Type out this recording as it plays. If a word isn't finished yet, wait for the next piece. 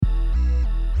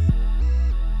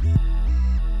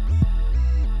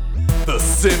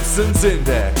Simpsons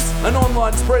Index, an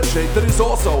online spreadsheet that is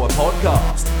also a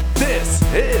podcast. This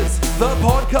is the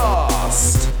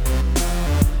podcast.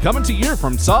 Coming to you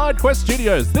from SideQuest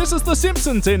Studios, this is the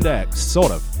Simpsons Index,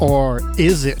 sort of. Or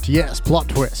is it? Yes, plot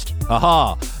twist.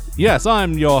 Aha. Yes,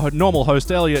 I'm your normal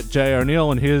host, Elliot J.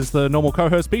 O'Neill, and here's the normal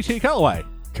co-host, BT Calloway.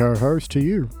 Co-host to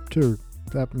you, too.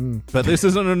 But this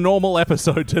isn't a normal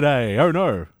episode today. Oh,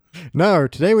 no. No,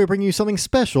 today we bring you something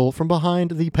special from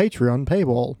behind the Patreon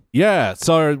paywall. Yeah,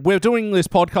 so we're doing this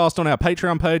podcast on our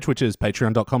Patreon page, which is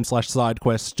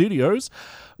patreon.com/SideQuestStudios,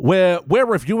 where we're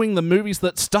reviewing the movies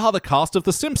that star the cast of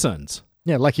The Simpsons.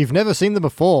 Yeah, like you've never seen them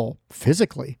before,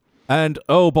 physically. And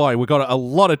oh boy, we've got a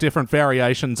lot of different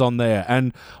variations on there.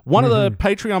 And one of the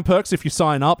Patreon perks, if you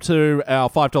sign up to our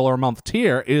 $5 a month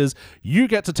tier, is you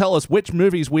get to tell us which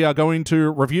movies we are going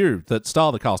to review that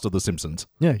star the cast of The Simpsons.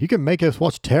 Yeah, you can make us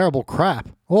watch terrible crap.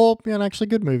 Or, actually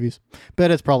good movies.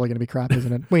 But it's probably going to be crap,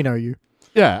 isn't it? We know you.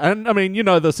 Yeah, and I mean, you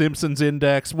know, the Simpsons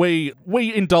Index, we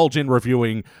indulge in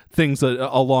reviewing things that are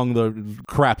along the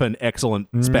crap and excellent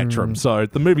spectrum. So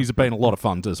the movies have been a lot of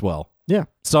fun as well. Yeah.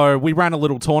 So we ran a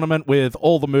little tournament with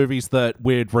all the movies that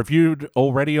we'd reviewed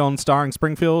already on Starring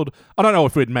Springfield. I don't know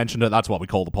if we'd mentioned it. That's what we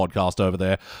call the podcast over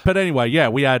there. But anyway, yeah,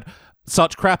 we had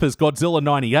such crap as Godzilla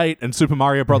 98 and Super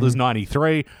Mario Brothers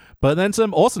 93. But then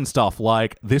some awesome stuff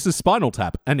like This is Spinal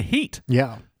Tap and Heat.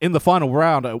 Yeah. In the final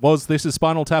round, it was This is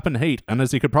Spinal Tap and Heat. And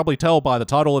as you could probably tell by the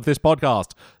title of this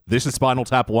podcast, This is Spinal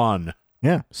Tap 1.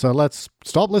 Yeah, so let's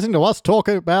stop listening to us talk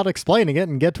about explaining it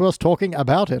and get to us talking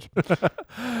about it.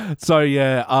 So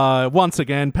yeah, once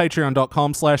again,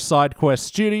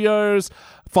 patreon.com/SideQuestStudios.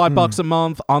 $5 a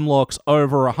month unlocks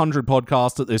over 100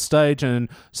 podcasts at this stage and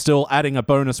still adding a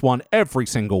bonus one every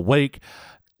single week.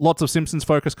 Lots of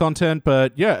Simpsons-focused content,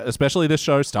 but yeah, especially this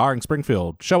show starring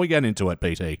Springfield. Shall we get into it,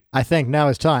 BT? I think now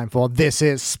is time for This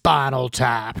is Spinal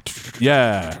Tap.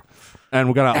 Yeah, and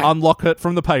we're going to unlock it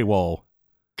from the paywall.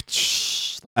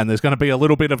 And there's going to be a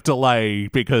little bit of delay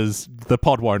because the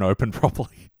pod won't open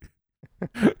properly.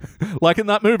 Like in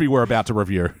that movie we're about to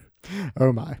review.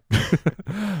 Oh my.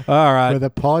 All right. Where the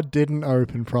pod didn't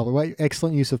open properly. Wait,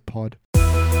 excellent use of pod.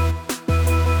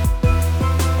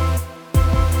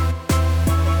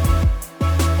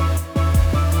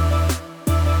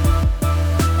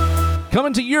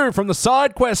 Coming to you from the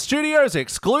SideQuest Studios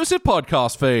exclusive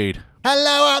podcast feed.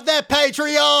 Hello out there,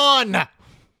 Patreon!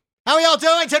 How are y'all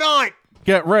doing tonight?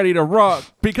 Get ready to rock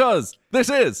because this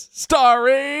is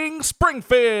Starring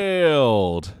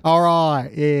Springfield. All right,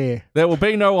 yeah. There will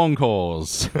be no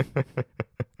encores.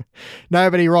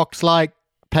 Nobody rocks like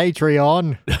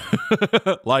Patreon.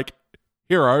 Like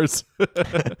heroes.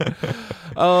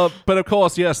 But of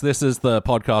course, yes, this is the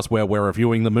podcast where we're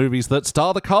reviewing the movies that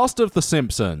star the cast of The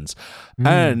Simpsons.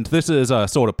 And this is a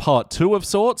sort of part 2 of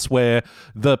sorts where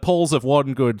the Pauls of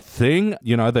One Good Thing,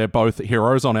 you know, they're both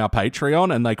heroes on our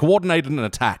Patreon and they coordinated an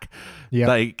attack. Yep.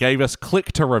 They gave us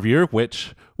Click to review,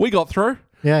 which we got through.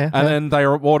 Yeah. And then they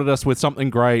rewarded us with something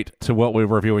great to what we're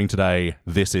reviewing today.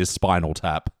 This is Spinal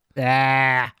Tap.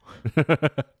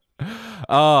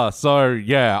 Ah. So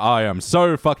yeah, I am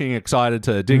so fucking excited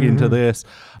to dig into this.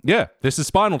 Yeah, this is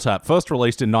Spinal Tap, first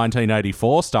released in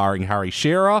 1984, starring Harry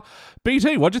Shearer.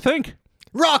 BT, what'd you think?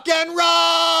 Rock and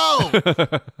roll!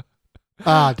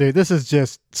 Dude, this is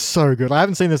just so good. I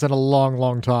haven't seen this in a long,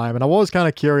 long time, and I was kind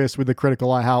of curious with the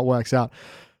critical eye how it works out.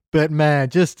 But man,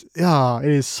 it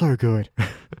is so good.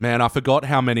 Man, I forgot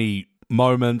how many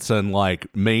moments and like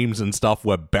memes and stuff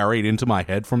were buried into my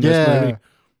head from this movie.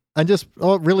 And just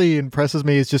what really impresses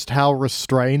me is just how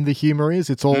restrained the humor is.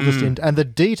 It's all just and the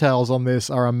details on this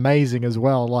are amazing as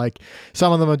well. Like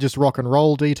some of them are just rock and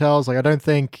roll details. Like I don't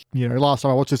think, last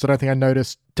time I watched this, I don't think I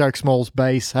noticed Derek Small's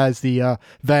bass has the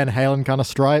Van Halen kind of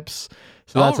stripes.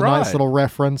 So that's a nice little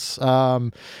reference.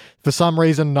 For some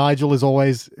reason, Nigel is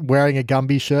always wearing a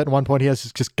Gumby shirt. At one point, he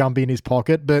has just Gumby in his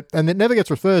pocket, and it never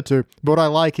gets referred to. But what I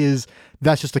like is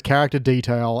that's just a character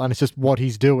detail, and it's just what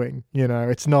he's doing.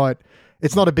 It's not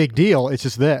a big deal. It's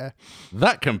just there.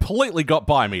 That completely got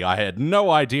by me. I had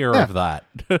no idea of that.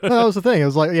 That was the thing. It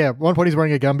was like, at one point he's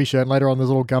wearing a Gumby shirt, and later on there's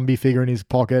a little Gumby figure in his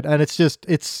pocket, and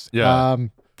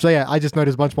so yeah, I just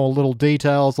noticed a bunch more little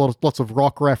details, lots of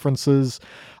rock references.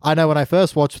 I know when I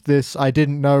first watched this, I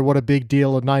didn't know what a big deal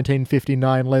a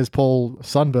 1959 Les Paul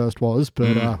Sunburst was,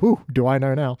 but do I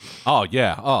know now? Oh,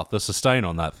 yeah. Oh, the sustain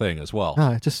on that thing as well.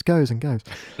 It just goes and goes.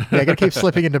 Yeah, I gotta keep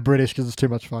slipping into British because it's too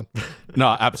much fun.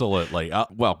 No, absolutely.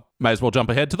 Well, May as well jump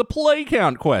ahead to the play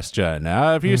count question.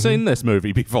 Have you seen this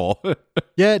movie before?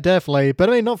 Yeah, definitely. But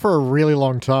I mean, not for a really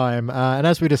long time. And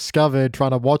as we discovered trying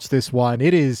to watch this one,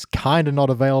 it is kind of not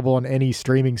available on any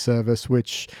streaming service,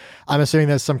 which I'm assuming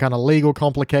there's some kind of legal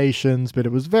complications, but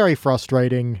it was very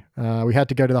frustrating. We had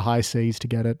to go to the high seas to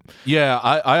get it. Yeah,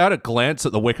 I had a glance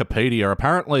at the Wikipedia.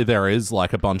 Apparently there is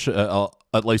like a bunch of...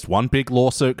 at least one big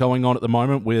lawsuit going on at the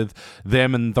moment with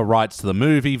them and the rights to the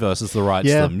movie versus the rights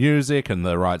to the music and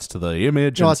the rights to the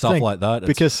image and stuff like that. It's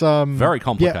because very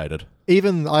complicated.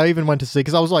 Yeah, I even went to see,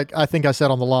 because I was like, I think I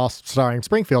said on the last starring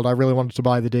Springfield, I really wanted to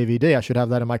buy the DVD. I should have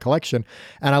that in my collection.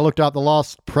 And I looked up, the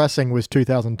last pressing was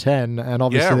 2010, and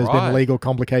obviously there's been legal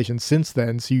complications since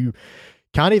then, so you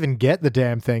can't even get the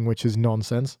damn thing, which is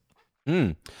nonsense.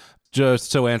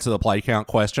 Just to answer the play count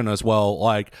question as well,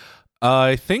 like...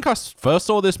 I think I first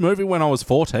saw this movie when I was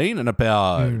 14 and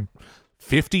about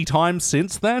 50 times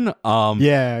since then.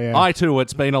 Yeah. I too,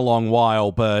 it's been a long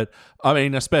while, but I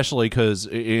mean, especially because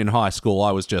in high school I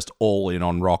was just all in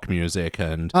on rock music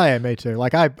and... Oh yeah, me too.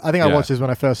 Like I think I watched this when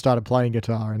I first started playing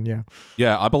guitar and yeah.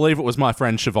 Yeah, I believe it was my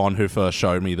friend Siobhan who first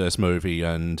showed me this movie,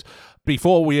 and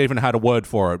before we even had a word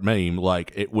for it, meme,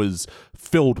 like it was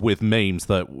filled with memes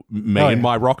that me and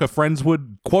my rocker friends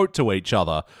would quote to each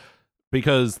other.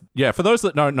 Because, yeah, for those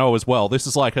that don't know as well, this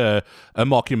is like a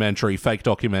mockumentary, fake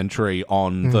documentary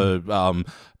on the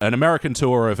an American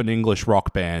tour of an English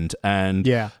rock band. And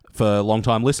for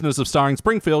long-time listeners of Starring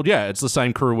Springfield, it's the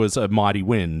same crew as A Mighty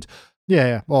Wind.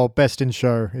 Yeah. Well, Best in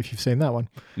Show, if you've seen that one.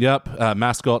 Yep.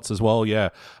 Mascots as well,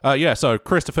 so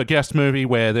Christopher Guest movie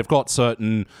where they've got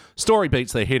certain story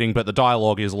beats they're hitting, but the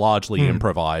dialogue is largely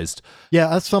improvised. Yeah,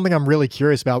 that's something I'm really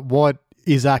curious about. What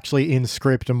is actually in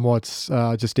script and what's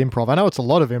just improv. I know it's a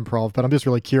lot of improv, but I'm just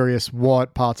really curious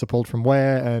what parts are pulled from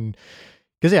where. And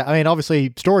because, I mean,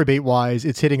 obviously story beat wise,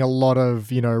 it's hitting a lot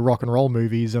of, rock and roll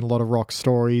movies and a lot of rock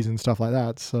stories and stuff like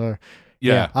that. So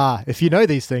if you know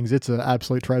these things, it's an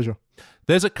absolute treasure.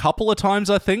 There's a couple of times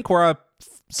I think where I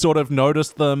sort of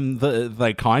noticed them,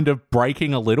 they kind of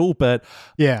breaking a little, but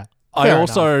I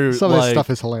also enough. Some of this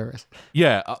stuff is hilarious.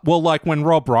 Yeah, well, like when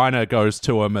Rob Reiner goes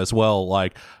to him as well,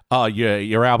 like, oh yeah,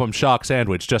 your album Shark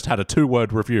Sandwich just had a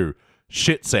 2-word review,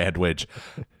 shit sandwich,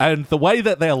 and the way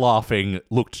that they're laughing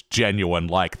looked genuine,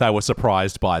 like they were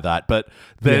surprised by that. But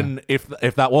then, if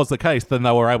that was the case, then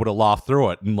they were able to laugh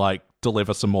through it and like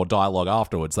deliver some more dialogue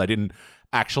afterwards. They didn't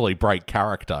actually break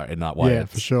character in that way. Yeah,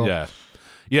 for sure.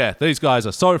 Yeah, these guys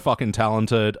are so fucking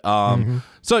talented.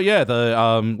 So yeah,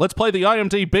 let's play the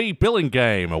IMDb billing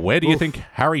game. Where do you think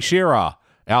Harry Shearer,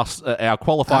 our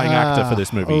qualifying actor for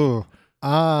this movie?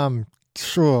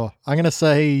 Sure. I'm gonna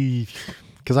say,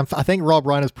 because I think Rob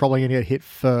Reiner's probably gonna get hit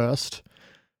first,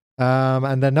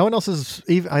 and then no one else is.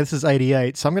 This is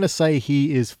 88, so I'm gonna say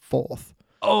he is fourth.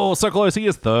 Oh, so close. He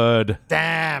is third.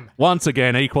 Damn. Once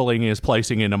again, equaling his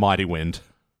placing in A Mighty Wind.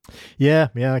 Yeah.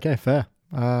 Okay, fair.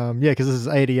 Because this is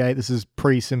 88. This is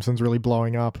pre-Simpsons really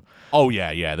blowing up. Oh,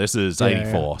 yeah. This is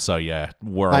 84. So,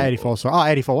 we're... 84,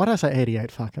 sorry. 84. Why did I say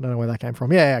 88? Fuck, I don't know where that came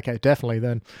from. Yeah, okay, definitely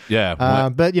then. Yeah.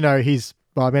 But, he's...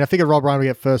 Well, I mean, I figured Rob Reiner would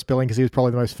get first billing because he was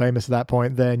probably the most famous at that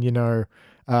point. Then,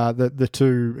 the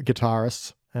two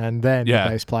guitarists. And then the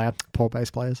bass player. Poor bass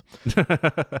players.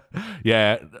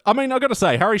 Yeah. I mean, I got to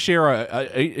say, Harry Shearer,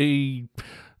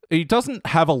 he doesn't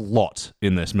have a lot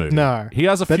in this movie. No. He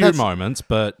has a few moments,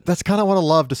 but... That's kind of what I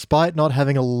love. Despite not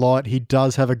having a lot, he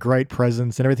does have a great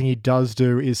presence, and everything he does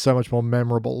do is so much more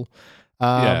memorable.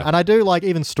 And I do like,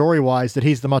 even story-wise, that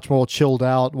he's the much more chilled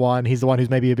out one. He's the one who's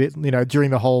maybe a bit,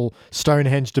 during the whole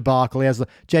Stonehenge debacle, he has the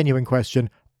genuine question,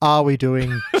 are we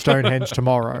doing Stonehenge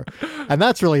tomorrow? And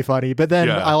that's really funny. But then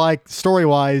I like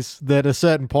story-wise that at a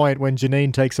certain point when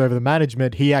Janine takes over the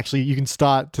management, you can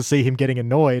start to see him getting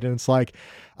annoyed. And it's like,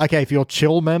 okay, if your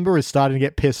chill member is starting to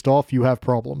get pissed off, you have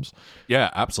problems.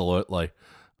 Yeah, absolutely.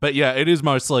 But yeah, it is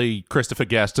mostly Christopher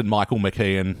Guest and Michael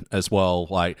McKean as well.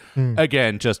 Like,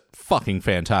 again, just fucking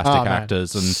fantastic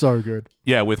actors. And so good.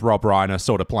 Yeah, with Rob Reiner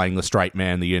sort of playing the straight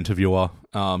man, the interviewer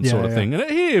sort of thing. And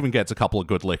he even gets a couple of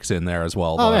good licks in there as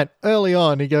well. Oh, man. Early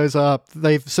on, he goes up.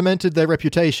 They've cemented their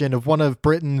reputation of one of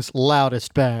Britain's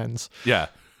loudest bands. Yeah.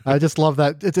 I just love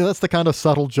that. That's the kind of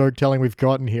subtle joke telling we've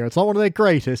gotten here. It's not one of their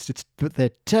greatest, but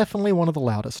they're definitely one of the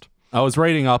loudest. I was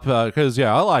reading up because,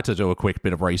 I like to do a quick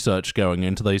bit of research going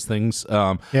into these things.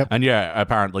 And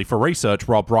apparently for research,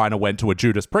 Rob Reiner went to a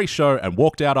Judas Priest show and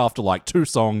walked out after like 2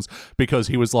 songs because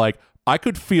he was like, I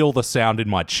could feel the sound in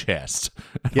my chest.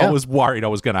 Yeah. I was worried I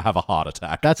was going to have a heart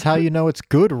attack. That's how you know it's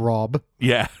good, Rob.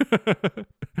 Yeah.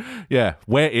 Yeah.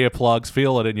 Wear earplugs,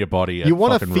 feel it in your body. You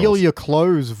want to feel your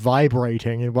clothes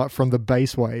vibrating from the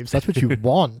bass waves. That's what you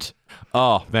want.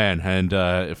 Oh, man.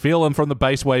 And feel them from the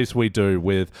bass waves we do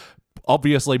with,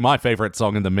 obviously, my favorite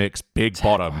song in the mix, Big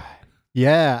Bottom.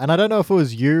 Yeah, and I don't know if it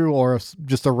was you or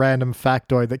just a random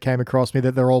factoid that came across me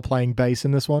that they're all playing bass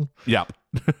in this one. Yep.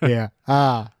 Yeah.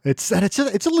 I think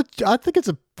it's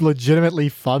a legitimately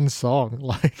fun song.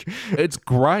 Like, it's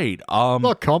great.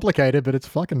 Not complicated, but it's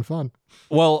fucking fun.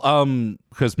 Well,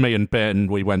 because me and Ben,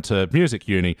 we went to music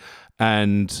uni,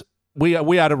 and we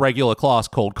had a regular class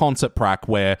called Concert Prac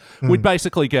where we'd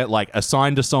basically get like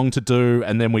assigned a song to do,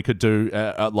 and then we could do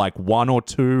like one or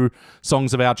two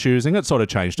songs of our choosing. It sort of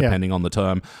changed depending on the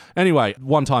term. Anyway,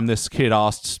 one time this kid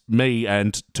asked me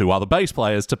and two other bass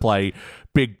players to play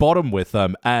Big Bottom with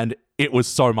them, and it was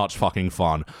so much fucking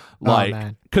fun.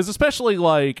 Like, because especially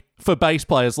like for bass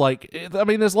players, like, I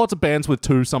mean, there's lots of bands with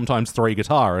 2, sometimes 3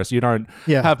 guitarists. You don't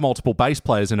have multiple bass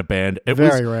players in a band. It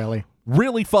Very rarely.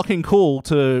 Really fucking cool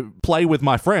to play with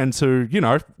my friends who, you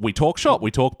know, we talk shop,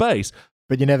 we talk bass.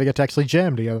 But you never get to actually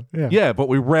jam together. Yeah, but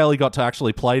we rarely got to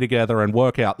actually play together and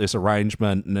work out this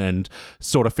arrangement and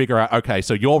sort of figure out, okay,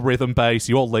 so your rhythm bass,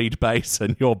 your lead bass,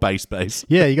 and your bass bass.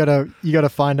 Yeah, you gotta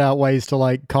find out ways to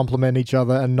like complement each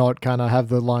other and not kind of have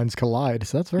the lines collide.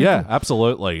 So that's very cool.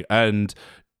 Absolutely. And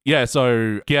yeah,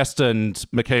 so Guest and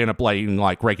McKeon are playing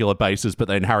like regular basses, but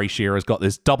then Harry Shearer's got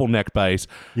this double neck bass,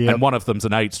 and one of them's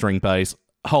an 8-string bass.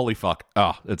 Holy fuck.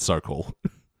 Oh, it's so cool.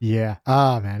 Yeah.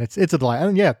 Man, it's a delight.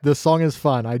 And yeah, the song is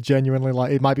fun. I genuinely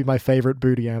like it. Might be my favorite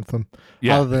booty anthem.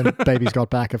 Yeah. Other than Baby's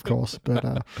Got Back, of course.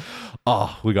 But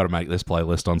we got to make this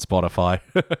playlist on Spotify.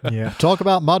 Yeah. Talk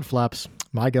about mud flaps.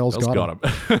 My girl's got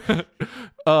him.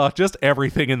 Just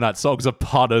everything in that song's a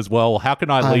pun as well. How can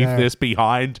I leave this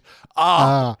behind?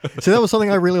 So that was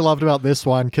something I really loved about this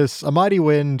one, because A Mighty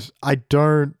Wind, I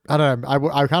don't know.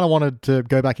 I kind of wanted to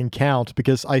go back and count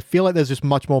because I feel like there's just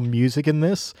much more music in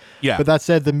this. Yeah. But that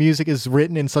said, the music is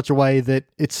written in such a way that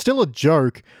it's still a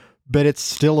joke, but it's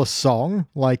still a song.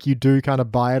 Like, you do kind of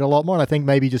buy it a lot more. And I think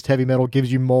maybe just heavy metal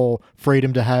gives you more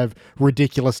freedom to have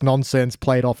ridiculous nonsense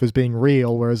played off as being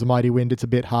real, whereas A Mighty Wind, it's a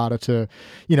bit harder to,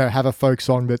 you know, have a folk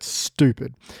song that's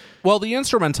stupid. Well, the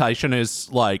instrumentation is,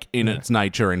 like, in its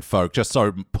nature in folk, just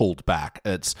so pulled back.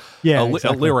 It's a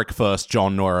lyric first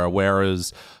genre,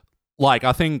 whereas, like,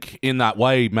 I think in that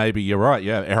way, maybe you're right.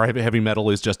 Yeah, heavy metal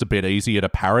is just a bit easier to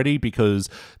parody because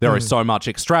there is so much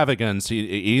extravagance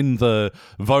in the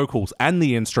vocals and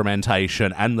the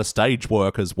instrumentation and the stage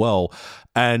work as well.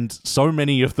 And so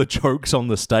many of the jokes on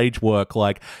the stage work,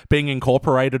 like, being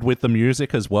incorporated with the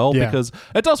music as well, because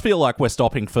it does feel like we're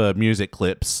stopping for music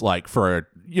clips, like, for,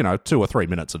 2 or 3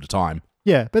 minutes at a time.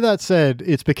 Yeah, but that said,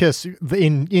 it's because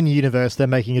in universe they're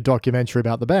making a documentary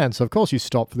about the band, so of course you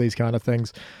stop for these kind of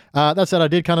things. That said, I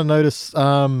did kind of notice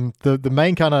the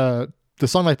main kind of the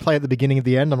song they play at the beginning and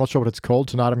the end. I'm not sure what it's called.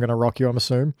 Tonight I'm Gonna Rock You. I'm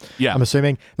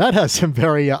assuming that has some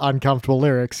very uncomfortable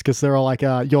lyrics because they're all like,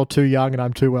 "You're too young and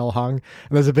I'm too well hung." And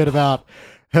there's a bit about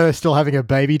her still having her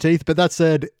baby teeth. But that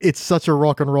said, it's such a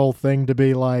rock and roll thing to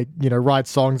be like, write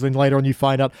songs and later on you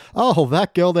find out, oh,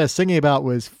 that girl they're singing about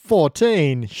was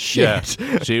 14. Shit.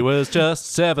 Yeah, she was just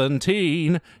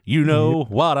 17. You know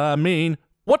what I mean.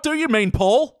 What do you mean,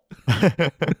 Paul?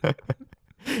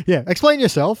 Yeah, explain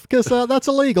yourself, because that's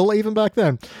illegal even back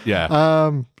then.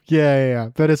 Yeah. Yeah.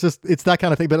 But it's that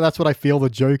kind of thing. But that's what I feel the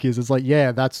joke is. It's like,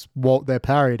 yeah, that's what they're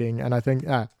parodying. And I think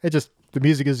the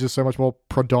music is just so much more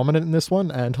predominant in this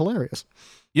one and hilarious.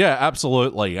 Yeah,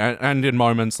 absolutely. And in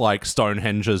moments like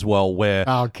Stonehenge as well, where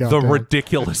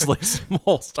ridiculously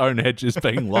small Stonehenge is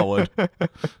being lowered.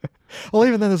 Well,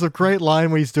 even then there's a great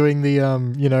line where he's doing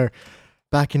the,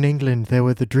 back in England, there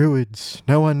were the Druids.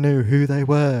 No one knew who they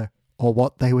were or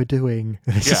what they were doing.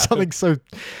 It's just something so,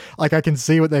 like, I can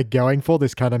see what they're going for,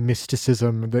 this kind of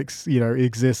mysticism that,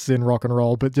 exists in rock and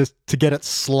roll, but just to get it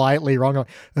slightly wrong, like,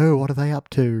 oh, what are they up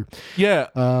to? Yeah.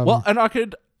 Well, and I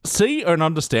could see and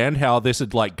understand how this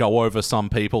would, like, go over some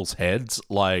people's heads,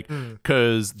 like,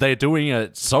 because they're doing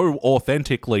it so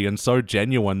authentically and so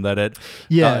genuine that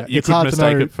you could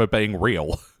mistake it for being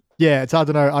real. Yeah, it's hard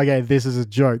to know, okay, this is a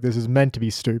joke. This is meant to be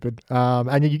stupid.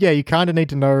 And you kind of need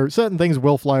to know certain things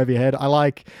will fly over your head. I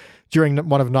like during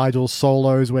one of Nigel's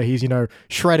solos where he's,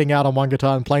 shredding out on one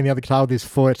guitar and playing the other guitar with his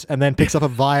foot and then picks up a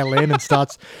violin and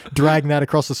starts dragging that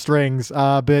across the strings.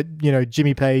 But,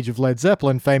 Jimmy Page of Led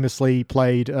Zeppelin famously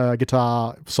played a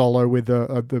guitar solo with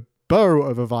the bow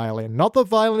of a violin, not the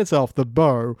violin itself, the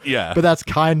bow. Yeah. But that's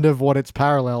kind of what it's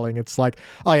paralleling. It's like,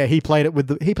 oh yeah, he played it with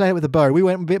the bow. We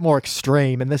went a bit more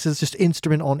extreme, and this is just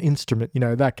instrument on instrument.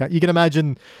 That kind. You can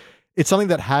imagine. It's something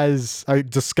that has a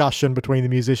discussion between the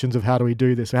musicians of how do we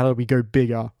do this, how do we go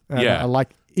bigger. I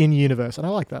like in universe, and I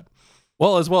like that.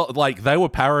 Well, as well, like they were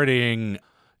parodying,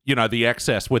 the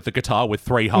excess with the guitar with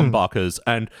 3 humbuckers,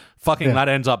 and fucking that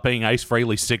ends up being Ace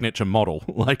Frehley's signature model.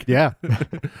 Like, yeah,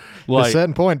 at a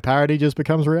certain point, parody just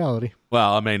becomes reality.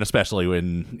 Well, I mean, especially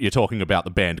when you're talking about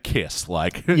the band Kiss,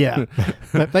 like, yeah,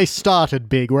 they started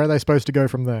big. Where are they supposed to go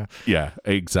from there? Yeah,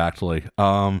 exactly.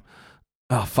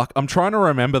 Oh, fuck. I'm trying to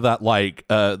remember that, like,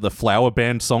 the Flower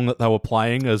Band song that they were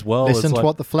playing as well. Listen to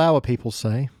what the flower people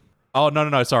say. Oh,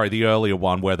 no, sorry. The earlier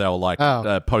one where they were, like,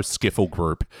 post-skiffle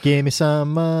group. Give me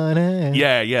some money.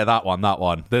 Yeah, that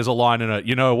one. There's a line in it,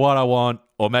 you know what I want,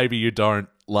 or maybe you don't.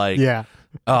 Like, yeah.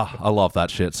 Oh, I love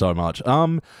that shit so much.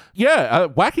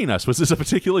 Wackiness. Was this a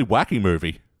particularly wacky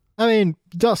movie? I mean,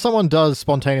 someone does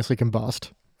spontaneously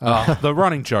combust. The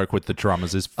running joke with the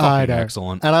drummers is fucking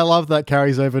excellent. And I love that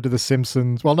carries over to The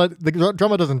Simpsons. Well, no, the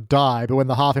drummer doesn't die, but when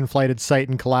the half-inflated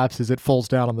Satan collapses, it falls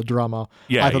down on the drummer.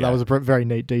 Yeah, I thought that was a very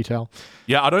neat detail.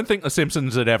 Yeah, I don't think The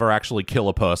Simpsons would ever actually kill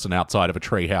a person outside of a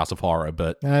treehouse of horror,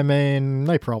 but... I mean,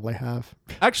 they probably have.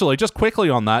 Actually, just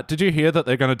quickly on that, did you hear that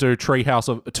they're going to do 2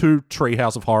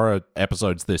 Treehouse of Horror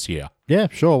episodes this year? Yeah,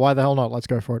 sure. Why the hell not? Let's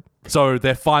go for it. So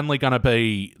they're finally going to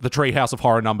be... The Treehouse of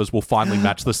Horror numbers will finally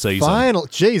match the season.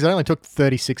 Jeez, it only took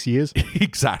 36 years.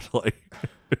 Exactly.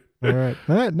 All right,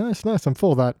 nice. I'm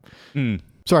for that.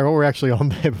 Sorry, what were we actually on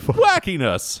there before?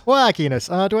 Wackiness.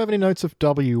 Do I have any notes of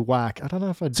whack? I don't know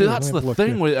if I do. See, that's the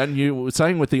thing, and you were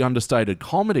saying with the understated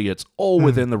comedy, it's all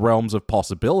within the realms of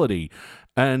possibility.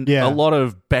 And a lot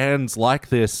of bands like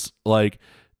this, like...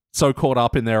 so caught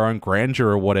up in their own grandeur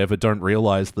or whatever, don't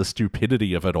realize the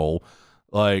stupidity of it all.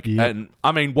 Like, and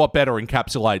I mean, what better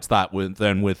encapsulates that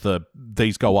than with the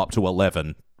these go up to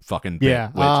 11 fucking bit?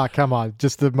 Yeah, come on.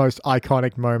 Just the most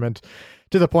iconic moment.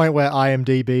 To the point where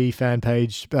IMDb fan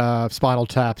page Spinal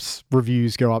Tap's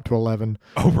reviews go up to 11.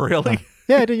 Oh, really?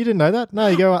 Yeah, you didn't know that? No,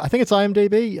 you go, I think it's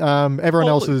IMDb. Everyone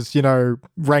else is,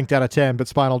 ranked out of 10, but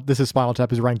Spinal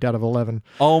Tap is ranked out of 11.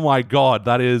 Oh my God,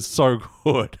 that is so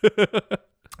good.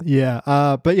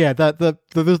 Yeah, but yeah,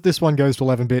 this one goes to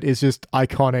 11-bit is just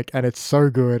iconic, and it's so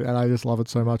good, and I just love it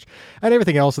so much. And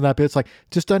everything else in that bit, it's like,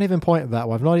 just don't even point at that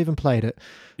one. I've not even played it.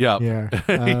 Yeah.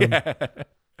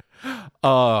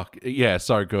 Yeah.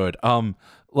 So good. And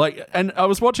I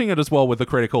was watching it as well with the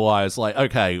critical eyes, like,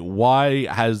 okay, why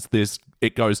has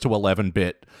it goes to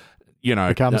 11-bit,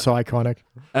 become so iconic?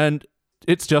 And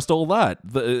it's just all that.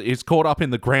 It's caught up in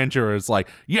the grandeur. It's like,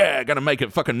 yeah, gonna make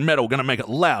it fucking metal, gonna make it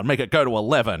loud, make it go to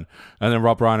 11. And then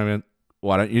Rob Reiner went,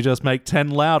 why don't you just make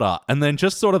 10 louder? And then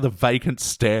just sort of the vacant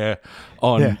stare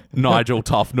on Nigel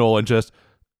Tufnell and just,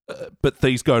 but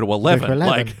these go to 11.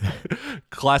 Like,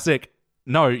 classic,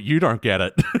 no, you don't get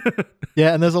it.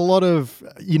 Yeah, and there's a lot of,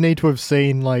 you need to have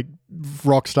seen, like,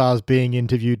 rock stars being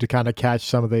interviewed to kind of catch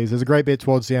some of these. There's a great bit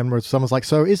towards the end where someone's like,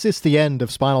 so is this the end of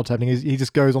Spinal Tap? And he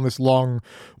just goes on this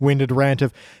long-winded rant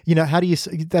of, how do you,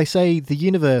 they say the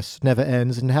universe never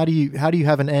ends, and how do you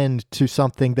have an end to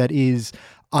something that is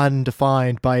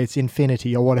undefined by its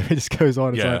infinity or whatever? It just goes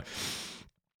on. It's like,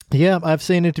 yeah, I've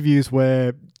seen interviews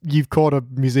where you've caught a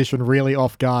musician really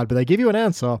off guard, but they give you an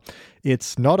answer.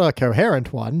 It's not a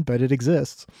coherent one, but it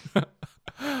exists.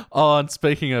 Oh, and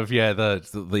speaking of,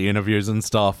 the interviews and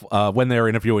stuff, when they're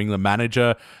interviewing the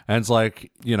manager, and it's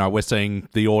like, we're seeing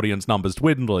the audience numbers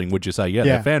dwindling, would you say,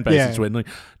 their fan base is dwindling?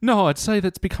 No, I'd say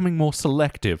that's becoming more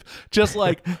selective. Just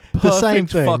like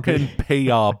perfect fucking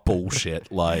PR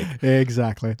bullshit. Like,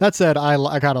 exactly. That said,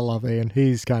 I kind of love Ian.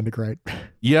 He's kind of great.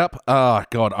 Yep.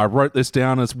 God, I wrote this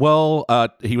down as well.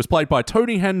 He was played by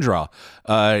Tony Hendra,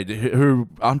 who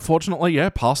unfortunately,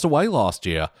 passed away last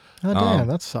year. Oh, damn,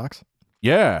 that sucks.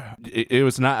 Yeah, it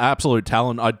was an absolute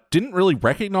talent. I didn't really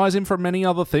recognize him from many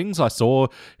other things. I saw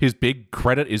his big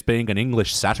credit is being an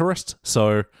English satirist.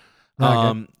 So,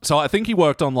 so I think he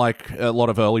worked on like a lot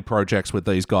of early projects with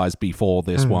these guys before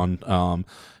this one.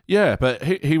 But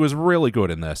he was really good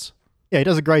in this. Yeah, he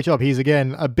does a great job. He's,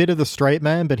 again, a bit of the straight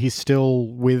man, but he's still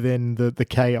within the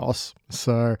chaos.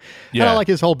 So, and I like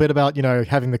his whole bit about,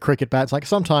 having the cricket bats. Like,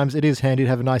 sometimes it is handy to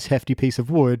have a nice hefty piece of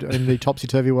wood in the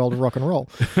topsy-turvy world of rock and roll.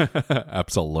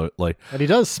 Absolutely. And he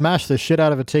does smash the shit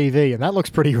out of a TV, and that looks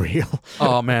pretty real.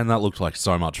 Oh, man, that looks like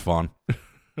so much fun.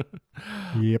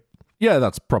 Yep. Yeah,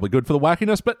 that's probably good for the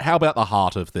wackiness, but how about the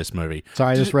heart of this movie?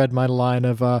 Sorry, I just read my line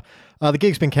of, the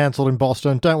gig's been cancelled in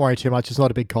Boston. Don't worry too much. It's not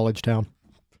a big college town.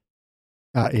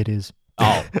 It is.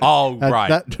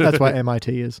 Right. That's why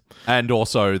MIT is. And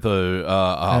also the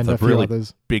And a few really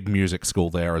others. big music school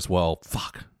there as well.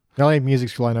 Fuck. The only music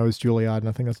school I know is Juilliard, and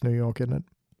I think that's New York, isn't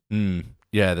it?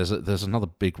 Yeah, there's another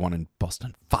big one in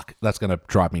Boston. Fuck, that's going to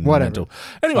drive me Whatever. mental.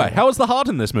 Anyway, how is the heart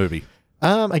in this movie?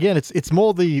 Again, it's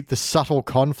more the subtle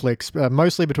conflicts,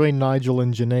 mostly between Nigel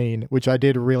and Janine, which I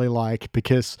did really like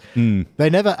because they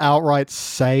never outright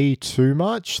say too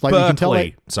much. Like you can tell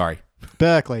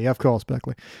Berkeley, of course,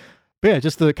 Berkeley. But yeah,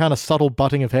 just the kind of subtle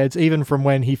butting of heads, even from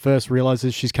when he first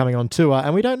realizes she's coming on tour,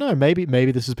 and we don't know. Maybe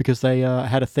this is because they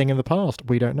had a thing in the past.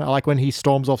 We don't know. Like when he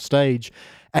storms off stage,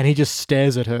 and he just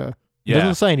stares at her,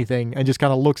 doesn't say anything, and just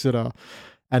kind of looks at her.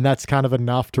 And that's kind of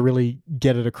enough to really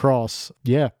get it across.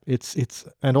 Yeah, it's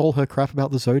and all her crap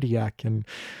about the Zodiac and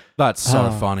that's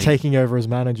so funny. Taking over as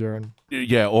manager and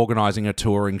organizing a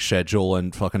touring schedule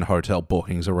and fucking hotel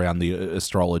bookings around the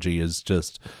astrology is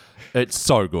just it's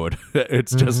so good.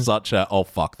 It's just such a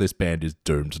fuck, this band is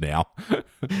doomed now.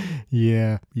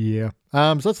 Yeah.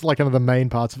 So that's like one of the main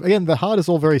parts. Again, the heart is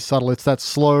all very subtle. It's that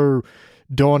slow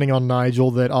dawning on Nigel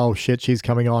that, oh shit, she's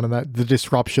coming on, and that the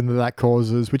disruption that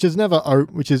causes, which is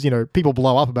people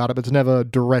blow up about it, but it's never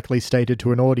directly stated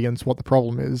to an audience what the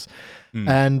problem is.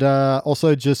 And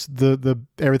also just the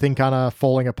everything kind of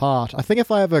falling apart. I think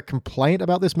if I have a complaint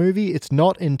about this movie, it's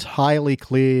not entirely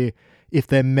clear if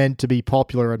they're meant to be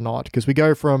popular or not, because we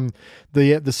go from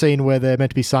the scene where they're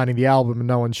meant to be signing the album and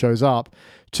no one shows up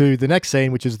to the next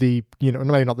scene, which is maybe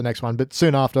not the next one, but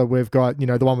soon after we've got, the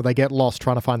one where they get lost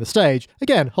trying to find the stage.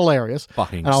 Again, hilarious.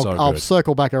 Fucking and so I'll good.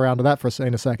 circle back around to that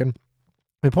in a second.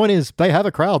 The point is, they have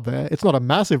a crowd there. It's not a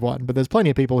massive one, but there's plenty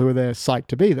of people who are there psyched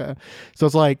to be there. So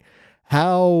it's like,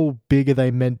 how big are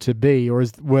they meant to be? Or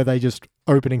were they just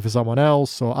opening for someone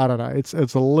else? Or I don't know. It's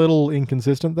a little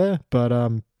inconsistent there,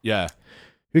 but yeah.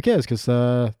 Who cares? Because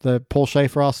the Paul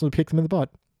Schaefer asked them to pick them in the butt.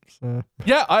 So.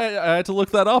 Yeah, I had to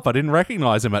look that up. I didn't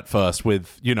recognize him at first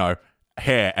with,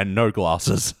 hair and no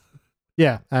glasses.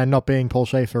 Yeah, and not being Paul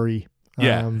Schaefer-y.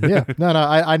 Yeah. Yeah. No,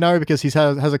 I know because he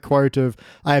has a quote of,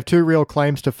 I have two real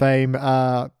claims to fame,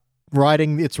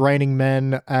 writing It's Raining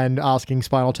Men and asking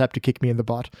Spinal Tap to kick me in the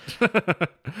butt.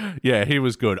 Yeah, he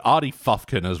was good. Artie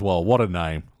Fufkin as well. What a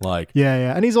name.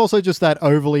 Yeah. And he's also just that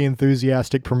overly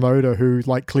enthusiastic promoter who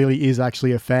clearly is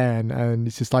actually a fan and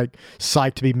it's just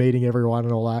psyched to be meeting everyone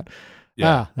and all that.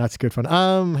 Yeah. That's good fun.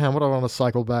 What do I want to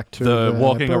cycle back to? The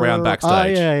walking around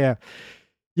backstage. Yeah.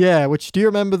 Yeah, which, do you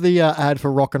remember the ad for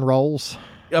Rock and Rolls?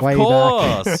 Of Way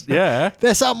course. back? Yeah.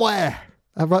 They're somewhere.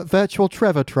 A virtual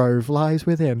Trevor trove lies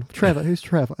within. Trevor, who's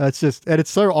Trevor? It's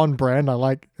so on brand.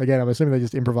 I'm assuming they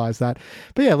just improvised that.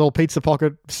 But yeah, little pizza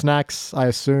pocket snacks. I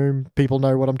assume people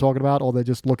know what I'm talking about, or they're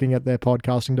just looking at their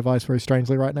podcasting device very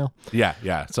strangely right now.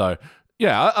 Yeah. So,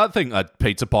 yeah, I think a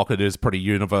pizza pocket is a pretty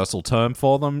universal term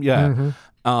for them. Yeah.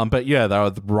 But yeah, they were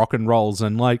the rock and rolls.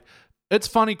 And it's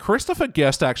funny, Christopher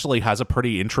Guest actually has a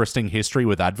pretty interesting history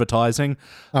with advertising.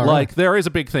 Oh, really? There is a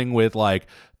big thing with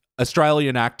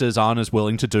Australian actors aren't as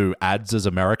willing to do ads as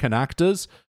American actors.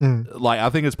 I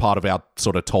think it's part of our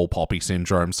sort of tall poppy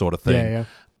syndrome sort of thing. Yeah.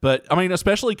 But I mean,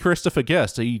 especially Christopher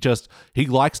Guest, he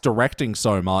likes directing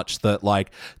so much that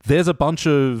there's a bunch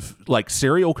of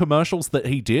cereal commercials that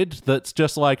he did that's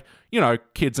just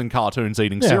kids and cartoons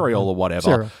eating cereal or whatever.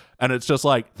 Cereal. And it's just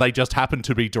they just happen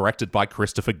to be directed by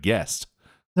Christopher Guest.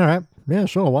 All right. Yeah,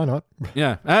 sure. Why not?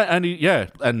 Yeah.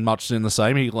 And much in the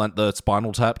same, he lent the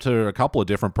Spinal Tap to a couple of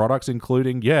different products,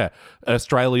 including,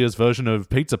 Australia's version of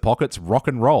Pizza Pockets, Rock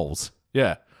and Rolls.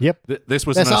 Yeah. Yep. This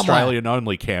was an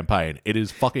Australian-only campaign. It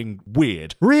is fucking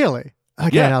weird. Really?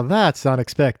 Okay, Yeah. now that's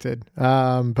unexpected.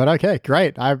 But okay,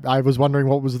 great. I was wondering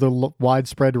what was the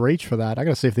widespread reach for that. I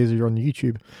gotta see if these are on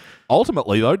YouTube.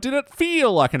 Ultimately, though, did it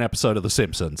feel like an episode of The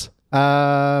Simpsons?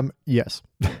 Yes.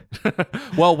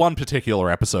 Well, one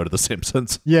particular episode of The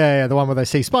Simpsons. Yeah, the one where they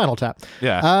see Spinal Tap.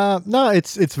 Yeah. No,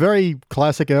 it's very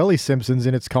classic early Simpsons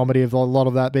in its comedy, of a lot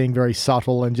of that being very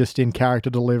subtle and just in character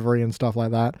delivery and stuff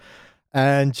like that.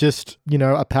 And just,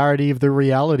 a parody of the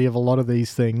reality of a lot of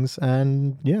these things.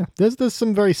 And yeah, there's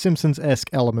some very Simpsons-esque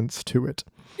elements to it.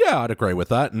 Yeah, I'd agree with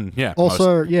that. And yeah.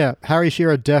 Also, Harry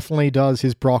Shearer definitely does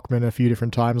his Brockman a few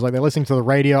different times. They're listening to the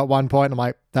radio at one point, and I'm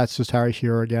like, that's just Harry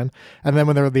Shearer again. And then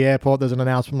when they're at the airport, there's an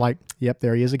announcement like, yep,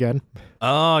 there he is again.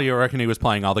 Oh, you reckon he was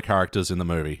playing other characters in the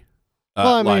movie?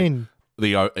 Well, I mean...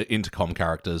 The intercom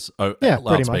characters, pretty much.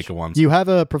 loudspeaker ones. You have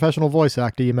a professional voice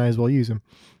actor, you may as well use him.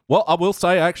 Well, I will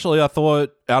say, actually, I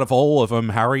thought out of all of them,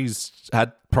 Harry's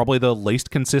had probably the least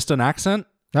consistent accent.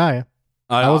 Oh, yeah.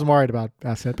 I wasn't worried about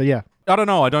accent, but yeah. I don't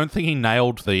know. I don't think he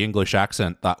nailed the English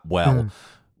accent that well,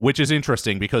 which is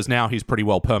interesting because now he's pretty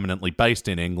well permanently based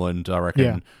in England. I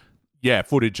reckon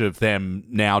footage of them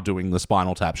now doing the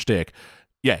Spinal Tap shtick,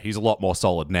 he's a lot more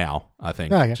solid now, I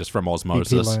think, just from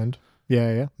osmosis. He learned.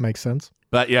 Yeah, makes sense.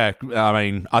 But yeah, I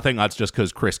mean, I think that's just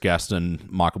because Chris Guest and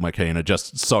Michael McKean are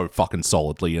just so fucking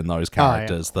solidly in those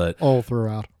characters that all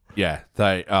throughout. Yeah,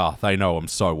 they know him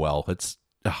so well. It's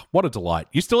what a delight.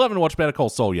 You still haven't watched Better Call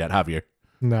Saul yet, have you?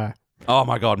 No. Oh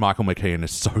my god, Michael McKean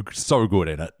is so good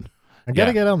in it. I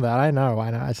gotta get on that. I know.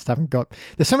 I just haven't got.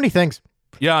 There's so many things.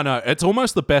 Yeah, I know. It's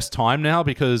almost the best time now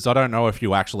because I don't know if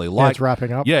you actually like... it's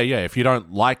wrapping up. Yeah. If you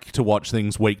don't like to watch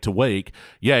things week to week,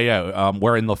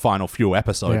 we're in the final few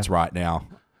episodes right now.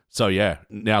 So yeah,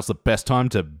 now's the best time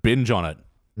to binge on it.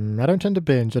 I don't tend to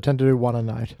binge. I tend to do one a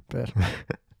night, but...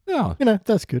 Yeah.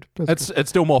 That's good. It's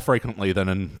still more frequently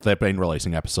than they've been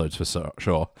releasing episodes for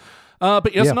sure.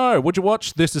 But yes, no. Would you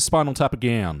watch This Is Spinal Tap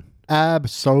again?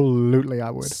 Absolutely,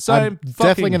 I would. Same. I'm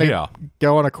definitely going to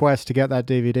go on a quest to get that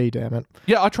DVD, damn it.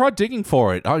 Yeah, I tried digging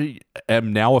for it. I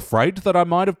am now afraid that I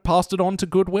might have passed it on to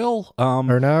Goodwill.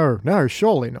 No,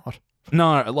 surely not.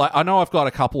 No, like I know I've got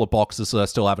a couple of boxes that I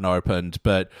still haven't opened,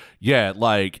 but yeah,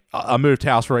 like I moved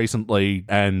house recently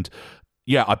and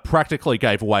I practically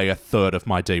gave away a third of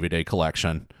my DVD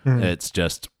collection. It's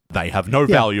just... they have no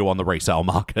value on the resale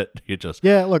market.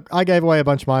 Look, I gave away a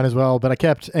bunch of mine as well, but I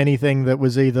kept anything that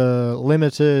was either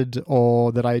limited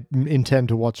or that I intend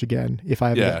to watch again if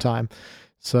I ever get time.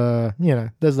 So,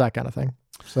 there's that kind of thing.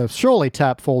 So surely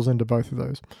Tap falls into both of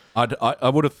those. I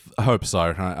would have hoped so.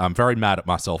 I'm very mad at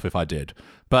myself if I did.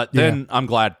 But then I'm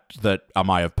glad that I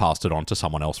might have passed it on to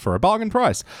someone else for a bargain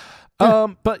price.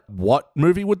 But what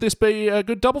movie would this be a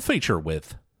good double feature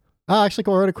with? I actually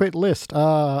wrote a quick list.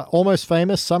 Almost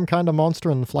Famous, Some Kind of Monster,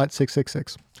 and Flight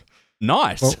 666.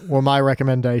 Nice. Were my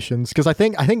recommendations. Because I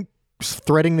think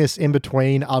threading this in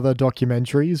between other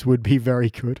documentaries would be very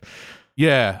good.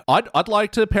 Yeah, I'd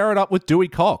like to pair it up with Dewey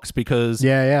Cox because...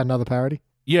 Yeah, another parody.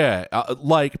 Yeah,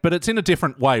 but it's in a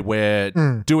different way where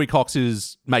Dewey Cox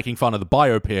is making fun of the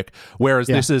biopic, whereas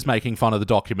this is making fun of the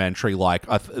documentary. Like,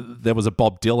 there was a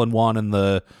Bob Dylan one and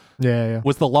the... Yeah.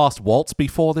 Was The Last Waltz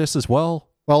before this as well?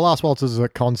 Well, Last Waltz is a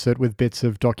concert with bits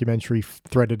of documentary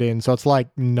threaded in, so it's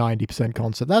like 90%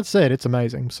 concert. That's it. It's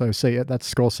amazing. So see it.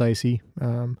 That's Scorsese.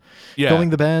 Filming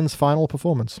the band's final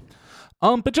performance.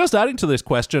 But just adding to this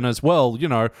question as well,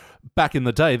 back in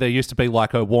the day, there used to be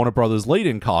like a Warner Brothers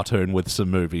lead-in cartoon with some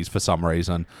movies for some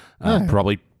reason.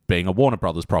 Probably being a Warner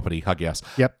Brothers property, I guess.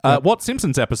 Yep. What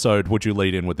Simpsons episode would you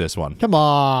lead in with this one? Come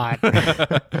on.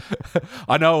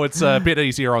 I know it's a bit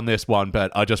easier on this one,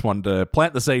 but I just wanted to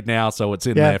plant the seed now so it's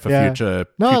in there for future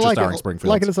starring Springfield.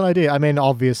 Like it as an idea. I mean,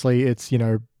 obviously, it's,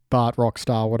 Bart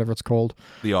Rockstar, whatever it's called.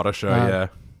 The Otter Show,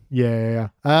 Yeah.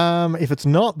 If it's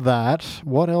not that,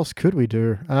 what else could we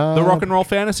do? The Rock and Roll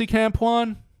Fantasy Camp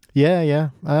one?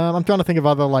 Yeah. I'm trying to think of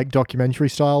other like documentary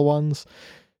style ones.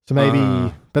 So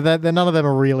maybe, but none of them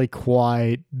are really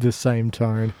quite the same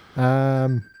tone.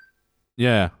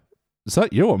 Yeah. Is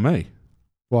that you or me?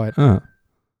 What?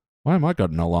 Why am I got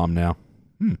an alarm now?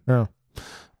 Oh.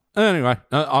 Anyway,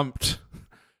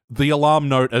 the alarm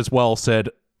note as well said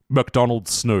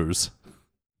McDonald's snooze.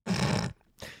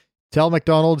 Tell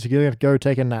McDonald's you're going to go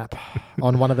take a nap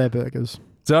on one of their burgers.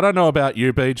 So I don't know about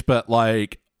you, Beach, but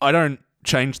like I don't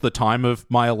change the time of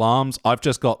my alarms. I've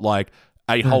just got like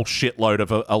a whole shitload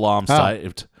of alarms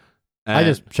saved. I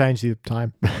just changed the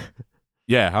time.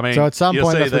 Yeah, I mean, so at some point,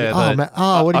 what are you doing?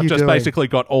 I've just basically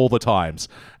got all the times,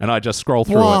 and I just scroll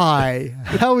through Why?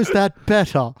 How is that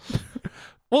better?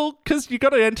 Well, because you got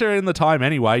to enter in the time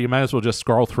anyway. You may as well just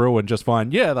scroll through and just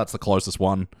find, that's the closest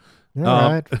one. All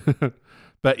right.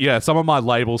 But yeah, some of my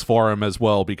labels for them as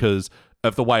well, because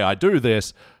of the way I do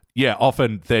this,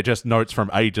 often they're just notes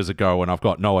from ages ago, and I've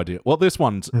got no idea. Well, this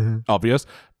one's obvious.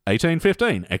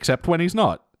 1815, except when he's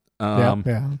not.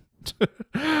 Yeah.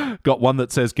 Got one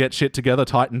that says, get shit together,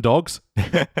 Titan dogs.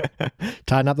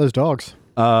 Tighten up those dogs.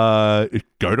 Go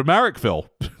to Marrickville.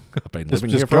 I've been living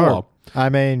here for a while. I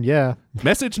mean, yeah.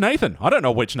 Message Nathan. I don't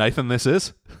know which Nathan this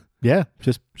is. Yeah,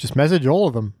 just message all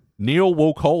of them. Neil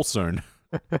will call soon.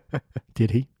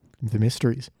 Did he? The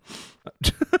mysteries.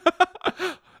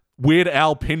 Weird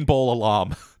Al pinball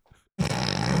alarm.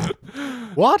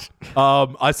 What?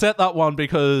 I set that one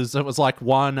because it was like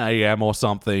 1 a.m. or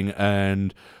something,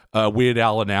 and Weird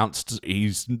Al announced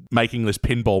he's making this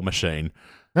pinball machine.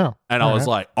 Oh, and I was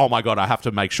like, oh my God, I have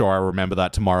to make sure I remember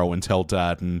that tomorrow and tell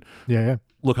Dad and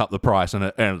look up the price. And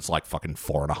it's like fucking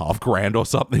 $4,500 or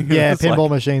something. Yeah, pinball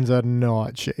machines are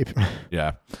not cheap.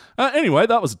 Yeah. Anyway,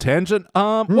 that was a tangent.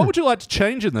 What would you like to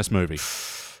change in this movie?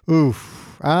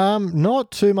 Oof.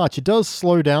 Not too much. It does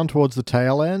slow down towards the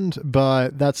tail end,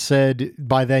 but that said,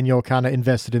 by then you're kind of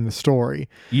invested in the story.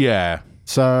 Yeah.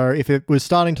 So if it was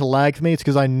starting to lag for me, it's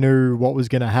because I knew what was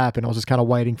going to happen. I was just kind of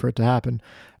waiting for it to happen.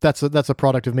 That's a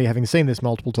product of me having seen this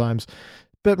multiple times.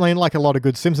 But I mean, like a lot of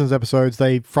good Simpsons episodes,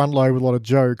 they front load with a lot of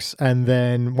jokes, and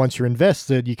then once you're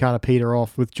invested, you kind of peter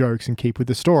off with jokes and keep with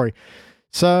the story.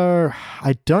 So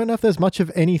I don't know if there's much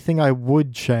of anything I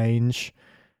would change.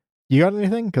 You got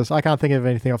anything? Because I can't think of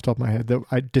anything off the top of my head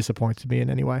that disappointed me in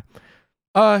any way.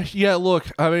 Yeah,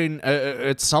 look, I mean,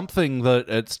 it's something that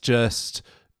it's just...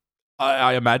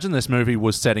 I imagine this movie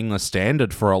was setting the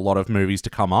standard for a lot of movies to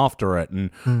come after it.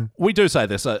 And we do say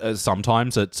this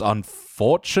sometimes. It's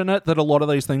unfortunate that a lot of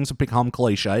these things have become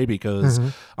cliche because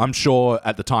I'm sure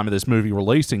at the time of this movie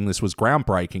releasing, this was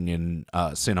groundbreaking in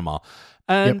cinema.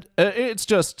 And it's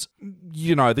just,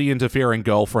 the interfering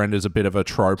girlfriend is a bit of a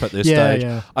trope at this stage.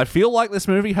 Yeah. I feel like this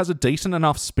movie has a decent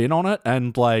enough spin on it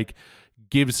and,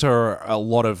 gives her a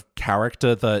lot of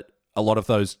character that a lot of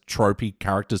those tropey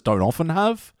characters don't often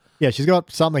have. Yeah, she's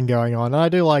got something going on. And I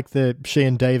do like that she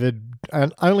and David,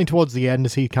 and only towards the end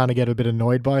does he kind of get a bit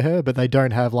annoyed by her, but they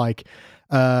don't have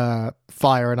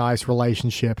fire and ice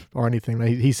relationship or anything.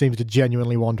 He seems to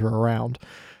genuinely want her around.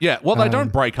 Yeah, well, they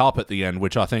don't break up at the end,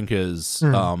 which I think is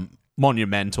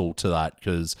monumental to that,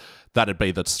 because that'd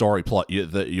be the story plot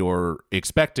that you're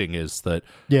expecting is that,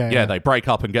 they break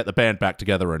up and get the band back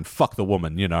together and fuck the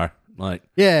woman,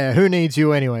 Yeah, who needs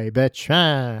you anyway, bitch?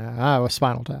 A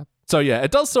Spinal Tap. So, yeah,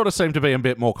 it does sort of seem to be a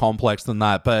bit more complex than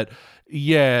that. But,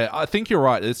 yeah, I think you're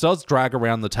right. It does drag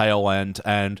around the tail end.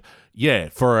 And, yeah,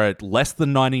 for a less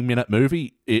than 90-minute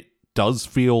movie, it does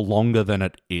feel longer than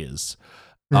it is.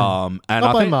 And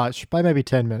Not by much. By maybe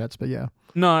 10 minutes, but yeah.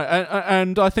 No,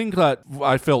 and I think that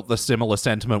I felt the similar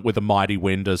sentiment with The Mighty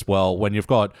Wind as well. When you've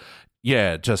got,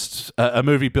 just a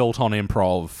movie built on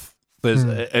improv,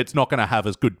 it's not going to have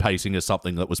as good pacing as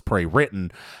something that was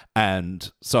pre-written.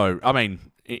 And so, I mean...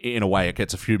 in a way, it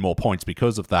gets a few more points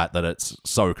because of that it's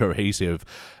so cohesive.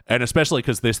 And especially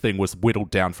because this thing was whittled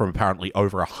down from apparently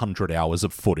over 100 hours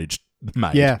of footage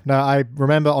made. Yeah, no, I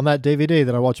remember on that DVD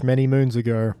that I watched many moons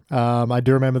ago, I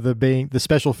do remember the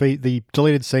special feat, the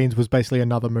deleted scenes was basically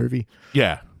another movie.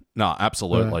 Yeah, no,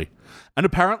 absolutely. And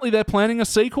apparently they're planning a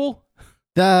sequel?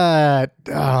 I'm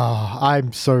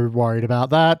so worried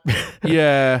about that.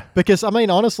 Yeah. Because, I mean,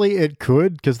 honestly, it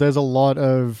could, because there's a lot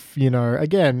of,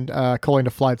 again, calling to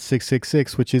Flight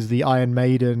 666, which is the Iron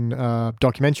Maiden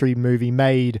documentary movie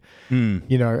made, I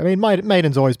mean,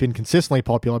 Maiden's always been consistently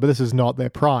popular, but this is not their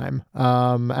prime.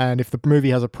 And if the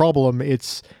movie has a problem,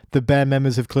 it's the band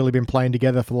members have clearly been playing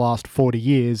together for the last 40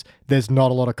 years. There's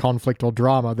not a lot of conflict or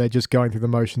drama. They're just going through the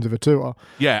motions of a tour.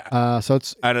 Yeah.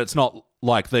 And it's not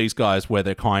like these guys where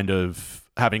they're kind of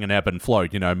having an ebb and flow.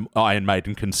 Iron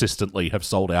Maiden consistently have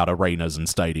sold out arenas and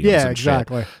stadiums. Yeah, and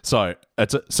exactly. Shit. So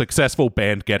it's a successful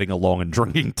band getting along and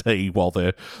drinking tea while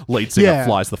their lead singer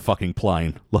flies the fucking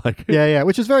plane.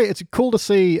 Which is it's cool to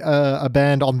see a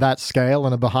band on that scale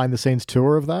and a behind the scenes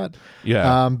tour of that.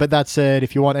 Yeah. But that said,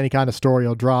 if you want any kind of story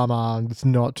or drama, it's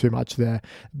not too much there.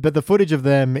 But the footage of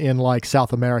them in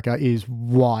South America is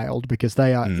wild because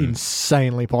they are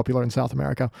insanely popular in South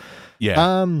America.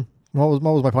 Yeah. What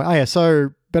was my point? Oh yeah,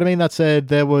 so but I mean that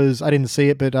said, I didn't see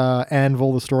it, but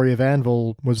Anvil, the story of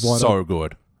Anvil was one so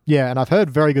good. Yeah, and I've heard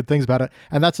very good things about it.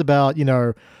 And that's about,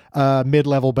 a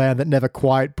mid-level band that never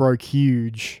quite broke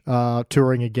huge,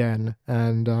 touring again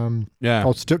and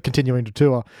or still continuing to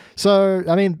tour. So,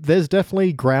 I mean, there's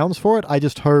definitely grounds for it. I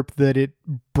just hope that it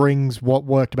brings what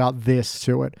worked about this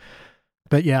to it.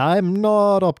 But yeah, I'm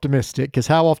not optimistic because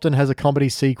how often has a comedy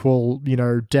sequel,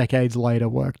 decades later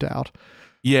worked out?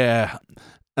 Yeah,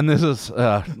 and this is,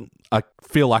 I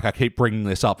feel like I keep bringing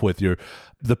this up with you.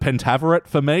 The Pentaveret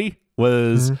for me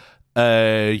was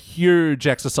a huge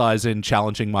exercise in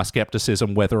challenging my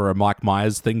skepticism whether a Mike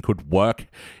Myers thing could work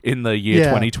in the year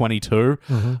 2022.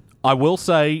 I will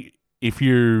say, if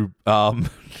you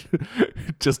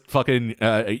just fucking,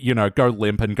 go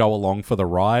limp and go along for the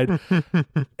ride,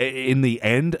 in the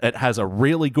end, it has a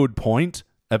really good point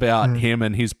about him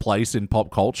and his place in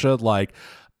pop culture.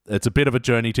 It's a bit of a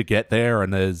journey to get there,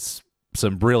 and there's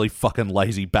some really fucking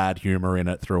lazy bad humor in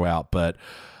it throughout. But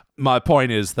my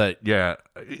point is that,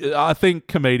 I think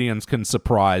comedians can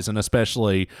surprise, and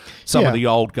especially some of the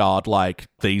old guard like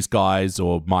these guys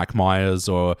or Mike Myers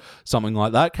or something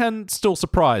like that can still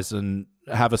surprise and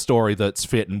have a story that's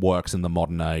fit and works in the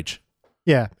modern age.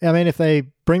 Yeah, I mean, if they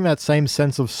bring that same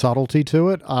sense of subtlety to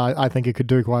it, I think it could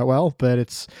do quite well, but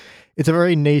it's a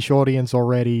very niche audience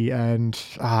already, and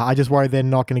I just worry they're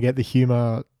not going to get the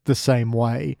humor the same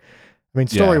way. I mean,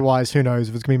 story-wise, who knows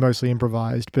if it's going to be mostly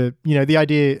improvised. But, the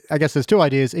idea, I guess there's two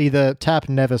ideas. Either Tap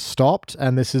never stopped,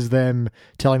 and this is them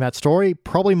telling that story.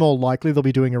 Probably more likely they'll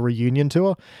be doing a reunion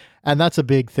tour. And that's a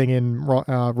big thing in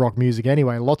rock music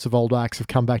anyway. Lots of old acts have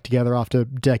come back together after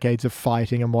decades of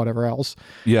fighting and whatever else.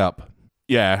 Yep.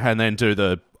 Yeah, and then do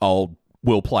the old,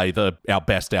 we'll play our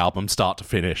best album start to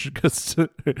finish, because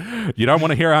you don't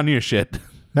want to hear our new shit.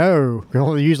 No,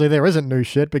 well, usually there isn't new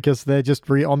shit because they're just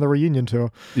on the reunion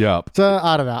tour. Yep. So,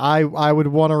 I don't know. I would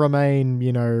want to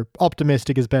remain,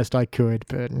 optimistic as best I could,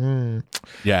 but...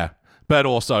 Yeah, but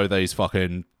also these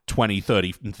fucking 20,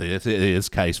 30, in this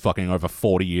case, fucking over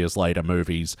 40 years later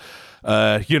movies,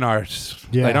 they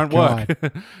don't work.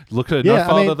 Look at No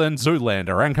Farther Than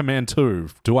Zoolander, Anchorman 2.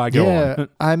 Do I go on?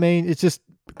 I mean, it's just...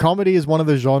 Comedy is one of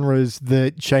the genres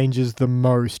that changes the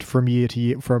most from year to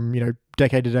year, from,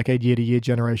 decade to decade, year to year,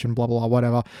 generation, blah, blah, blah,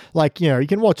 whatever. Like, you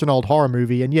can watch an old horror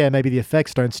movie and maybe the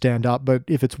effects don't stand up, but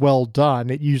if it's well done,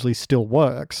 it usually still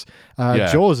works.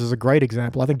 Jaws is a great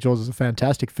example. I think Jaws is a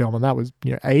fantastic film, and that was,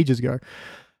 ages ago.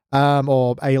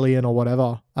 Or Alien or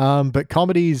whatever. But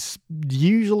comedies,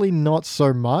 usually not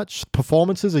so much.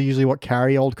 Performances are usually what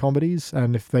carry old comedies,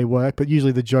 and if they work, but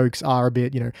usually the jokes are a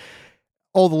bit,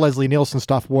 all the Leslie Nielsen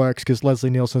stuff works because Leslie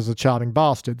Nielsen is a charming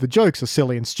bastard. The jokes are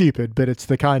silly and stupid, but it's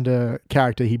the kind of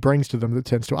character he brings to them that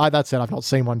tends to... That said, I've not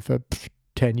seen one for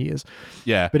 10 years.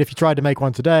 Yeah. But if you tried to make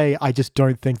one today, I just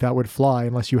don't think that would fly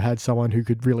unless you had someone who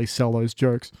could really sell those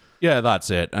jokes. Yeah, that's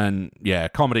it. And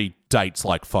comedy dates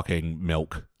like fucking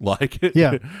milk. Like...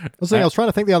 Yeah. I was trying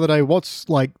to think the other day, what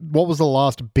was the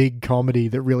last big comedy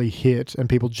that really hit and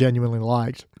people genuinely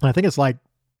liked? And I think it's like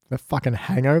The fucking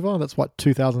Hangover. That's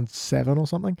 2007 or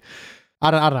something.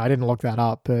 I don't know. I didn't look that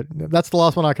up, but that's the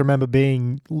last one I can remember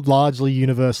being largely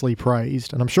universally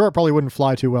praised. And I'm sure it probably wouldn't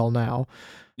fly too well now.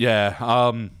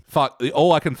 Yeah. Fuck.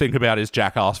 All I can think about is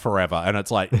Jackass Forever, and it's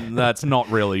like that's not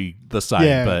really the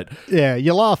same. But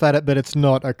you laugh at it, but it's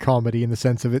not a comedy in the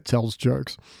sense of it tells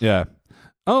jokes. Yeah.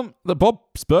 The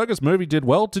Bob's Burgers movie did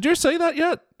well. Did you see that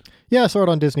yet? Yeah, I saw it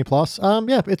on Disney Plus.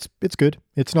 It's good.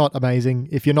 It's not amazing.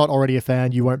 If you're not already a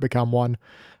fan, you won't become one.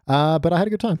 But I had a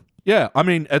good time. Yeah, I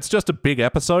mean, it's just a big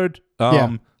episode.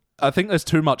 I think there's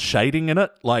too much shading in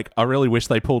it. Like, I really wish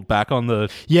they pulled back on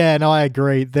the... Yeah, no, I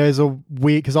agree. There's a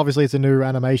weird... Because obviously it's a new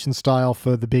animation style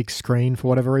for the big screen for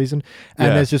whatever reason.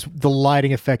 And there's just the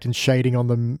lighting effect and shading on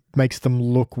them makes them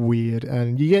look weird.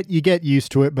 And you get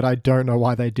used to it, but I don't know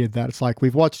why they did that. It's like,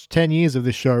 we've watched 10 years of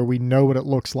this show. We know what it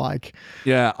looks like.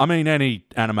 Yeah, I mean, any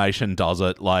animation does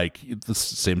it. Like, The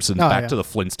Simpsons, back to the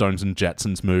Flintstones and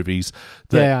Jetsons movies.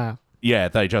 Yeah,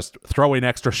 they just throw in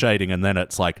extra shading and then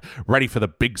it's like ready for the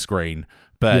big screen.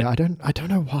 But I don't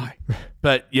know why.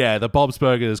 But yeah, the Bob's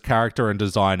Burgers character and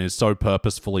design is so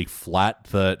purposefully flat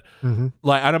that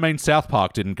like, and I mean, South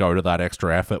Park didn't go to that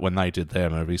extra effort when they did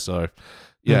their movie, so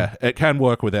yeah, it can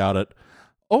work without it.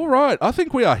 All right, I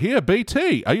think we are here.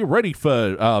 BT, are you ready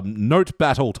for note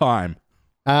battle time?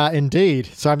 Indeed.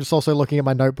 So I'm just also looking at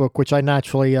my notebook, which I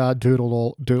naturally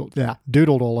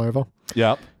doodled all over.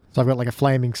 Yep. So I've got like a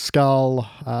flaming skull,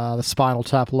 the Spinal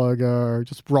Tap logo,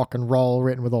 just rock and roll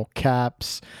written with all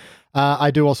caps. I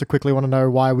do also quickly want to know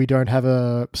why we don't have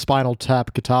a Spinal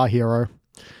Tap Guitar Hero.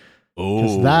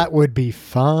 Because that would be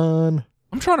fun.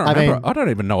 I'm trying to remember. I don't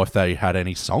even know if they had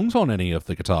any songs on any of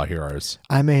the Guitar Heroes.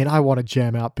 I mean, I want to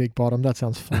jam out Big Bottom. That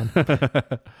sounds fun.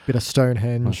 Bit of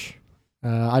Stonehenge.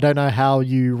 I don't know how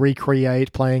you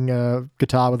recreate playing a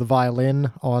guitar with a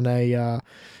violin on a...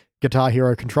 Guitar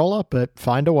Hero controller, but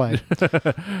find a way.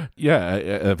 Yeah,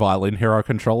 a Violin Hero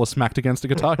controller smacked against a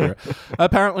Guitar Hero.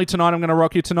 Apparently Tonight I'm Gonna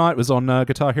Rock You Tonight was on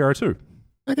Guitar Hero 2.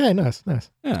 Okay, nice. Yeah.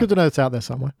 It's good to know it's out there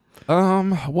somewhere.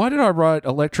 Why did I write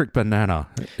Electric Banana?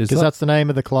 Because that's the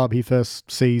name of the club he first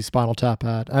sees Spinal Tap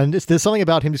at. And there's something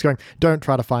about him just going, don't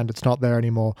try to find it, it's not there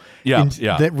anymore. Yeah.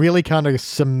 That really kind of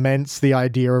cements the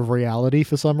idea of reality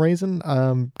for some reason.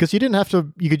 Because you didn't have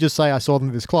to, you could just say, I saw them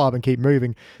at this club and keep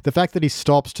moving. The fact that he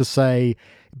stops to say,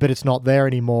 but it's not there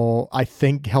anymore, I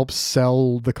think helps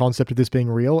sell the concept of this being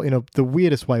real in the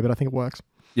weirdest way, but I think it works.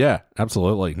 Yeah,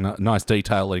 absolutely. Nice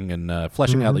detailing and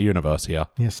fleshing out the universe here.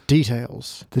 Yes,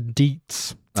 details. The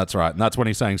deets. That's right. And that's when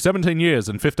he's saying 17 years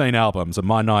and 15 albums. And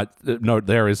my note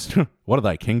there is, what are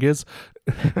they, King Gears?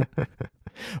 Well,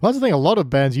 that's the thing. A lot of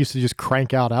bands used to just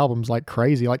crank out albums like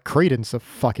crazy. Like Creedence are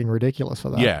fucking ridiculous for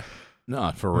that. Yeah.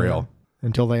 No, for real.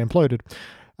 Until they imploded.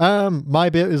 My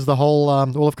bit is the whole,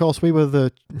 well, of course, we were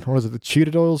the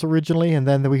Tudors originally, and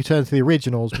then we turned to the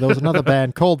Originals. But there was another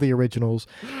band called the Originals,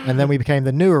 and then we became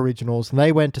the New Originals, and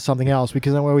they went to something else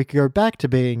because then we could go back to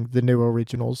being the New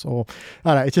Originals. Or,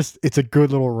 I don't know, it's a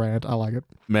good little rant. I like it.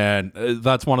 Man,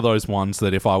 that's one of those ones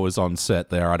that if I was on set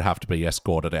there, I'd have to be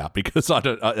escorted out because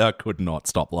I could not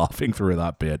stop laughing through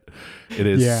that bit. It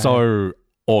is so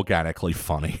organically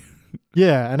funny.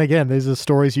 Yeah, and again, these are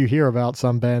stories you hear about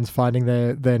some bands finding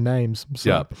their names.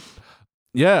 So.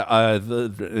 Yeah.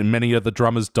 Many of the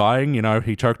drummers dying,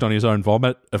 he choked on his own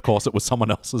vomit. Of course, it was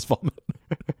someone else's vomit.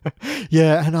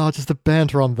 Yeah, and just the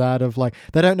banter on that of like,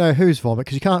 they don't know whose vomit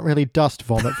because you can't really dust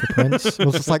vomit for Prince. It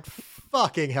was just like,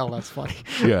 fucking hell, that's funny.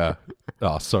 Yeah.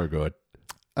 Oh, so good.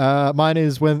 Mine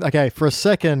is for a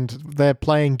second, they're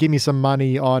playing Gimme Some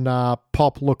Money on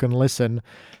Pop, Look and Listen,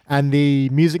 and the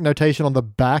music notation on the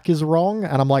back is wrong,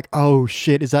 and I'm like, oh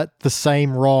shit, is that the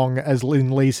same wrong as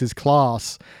in Lisa's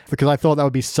Class? Because I thought that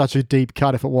would be such a deep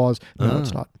cut if it was. No,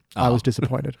 it's not. I was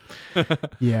disappointed.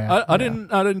 Yeah. I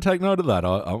didn't take note of that.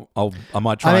 I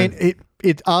might try. I mean,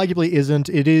 it arguably isn't.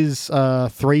 It is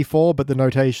 3/4, but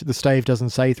the stave doesn't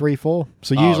say 3/4.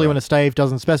 So usually when a stave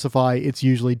doesn't specify, it's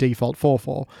usually default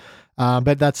 4/4.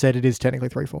 But that said, it is technically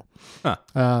 3/4.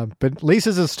 Huh. But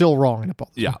Lisa's is still wrong, and it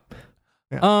bothers me. Yeah.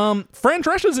 Fran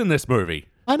Drescher's in this movie.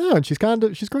 I know, and she's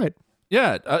great.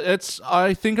 Yeah,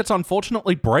 I think it's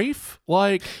unfortunately brief,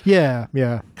 Yeah,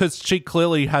 because she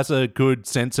clearly has a good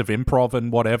sense of improv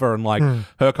and whatever, and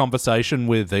her conversation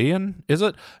with Ian, is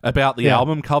it, about the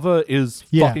album cover is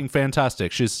fucking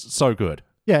fantastic. She's so good.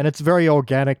 Yeah, and it's very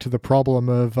organic to the problem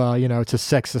of, it's a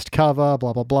sexist cover,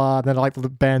 blah, blah, blah. And then I like the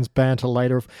band's banter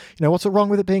later of, what's wrong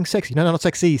with it being sexy? No, not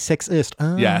sexy, sexist.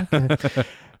 Yeah. Okay.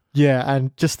 Yeah,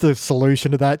 and just the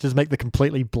solution to that, just make the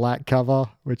completely black cover,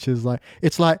 which is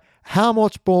it's like, how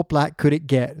much more black could it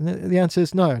get? And the answer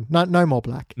is no more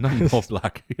black. No more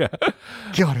black, yeah.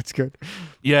 God, it's good.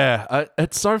 Yeah,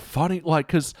 it's so funny,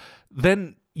 because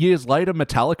then years later,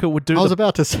 Metallica would do I was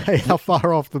about to say, how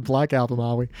far off the Black Album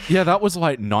are we? Yeah, that was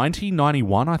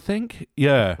 91, I think.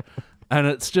 Yeah, and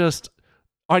it's just...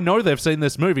 I know they've seen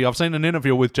this movie. I've seen an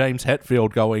interview with James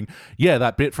Hetfield going, yeah,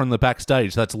 that bit from the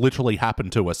backstage, that's literally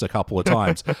happened to us a couple of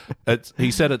times.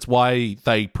 He said it's why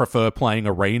they prefer playing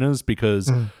arenas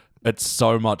because it's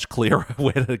so much clearer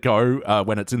where to go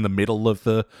when it's in the middle of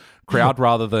the crowd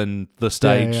rather than the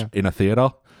stage in a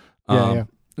theater.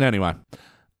 Anyway.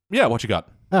 Yeah, what you got?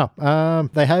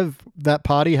 They have, that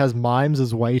party has mimes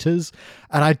as waiters,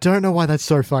 and I don't know why that's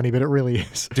so funny, but it really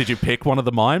is. Did you pick one of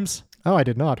the mimes? Oh, I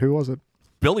did not. Who was it?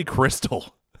 Billy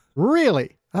Crystal.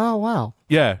 Really? Oh, wow.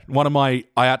 Yeah, one of my,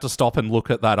 I had to stop and look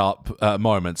at that up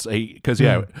moments. He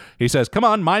says, come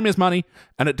on, mime is money.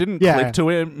 And it didn't click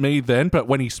to me then, but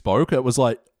when he spoke, it was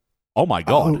like, oh my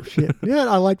God. Oh, shit. Yeah,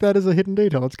 I like that as a hidden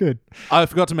detail. It's good. I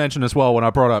forgot to mention as well, when I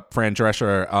brought up Fran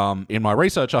Drescher, in my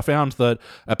research, I found that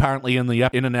apparently in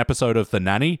an episode of The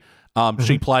Nanny,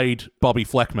 she played Bobby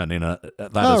Fleckman in that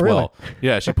as well. Really?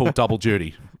 Yeah, she pulled double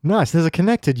duty. Nice. There's a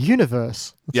connected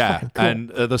universe. That's cool. And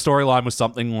the storyline was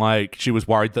something like she was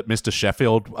worried that Mr.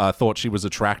 Sheffield thought she was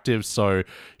attractive, so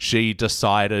she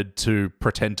decided to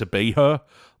pretend to be her.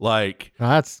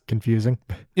 That's confusing.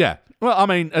 Yeah. Well, I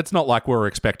mean, it's not like we're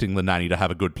expecting The Nanny to have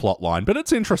a good plot line, but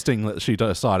it's interesting that she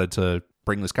decided to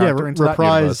bring this character into that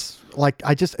universe.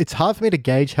 It's hard for me to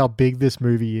gauge how big this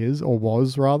movie is, or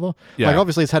was rather. Yeah.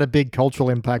 Obviously it's had a big cultural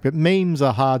impact, but memes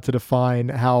are hard to define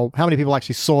how many people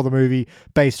actually saw the movie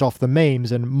based off the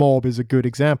memes, and Morb is a good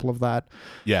example of that.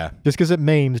 Yeah. Just because it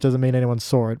memes doesn't mean anyone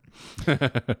saw it.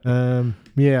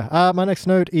 My next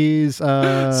note is...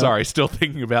 Sorry, still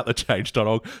thinking about the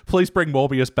change.org. Please bring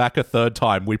Morbius back a third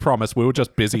time. We promise. We were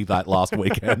just busy that last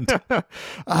weekend.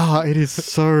 It is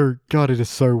so... God, it is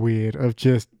so weird. Of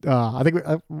just... I think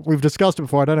we've discussed it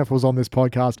before. I don't know if it was on this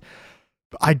podcast.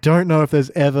 I don't know if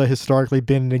there's ever historically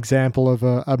been an example of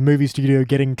a movie studio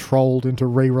getting trolled into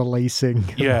re-releasing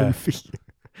a movie.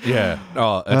 Yeah.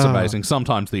 Oh, it's amazing.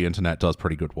 Sometimes the internet does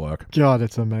pretty good work. God,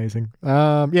 it's amazing.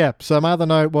 So my other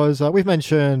note was, we've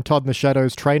mentioned Todd in the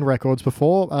Shadows Train Records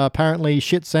before. Apparently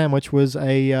Shit Sandwich was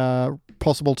a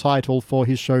possible title for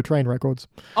his show Train Records.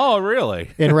 Oh, really?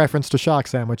 In reference to Shark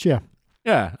Sandwich, yeah.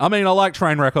 Yeah, I mean, I like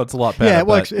Train Records a lot better. Yeah, it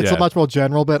works. It's a much more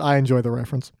general, but I enjoy the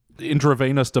reference.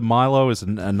 Intravenous de Milo is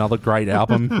another great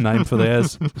album name for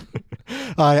theirs.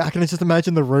 I can just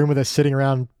imagine the room where they're sitting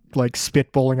around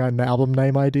spitballing on album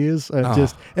name ideas. It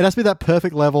has to be that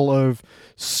perfect level of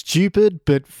stupid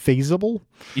but feasible.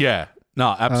 Yeah.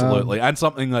 No, absolutely. And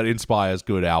something that inspires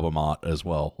good album art as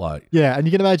well. Like, Yeah, and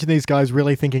you can imagine these guys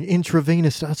really thinking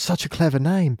intravenous. That's such a clever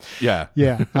name. yeah.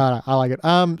 Yeah, I like it.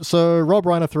 So Rob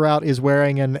Reiner throughout is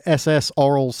wearing an SS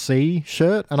Oral C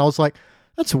shirt, and I was like,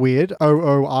 that's weird.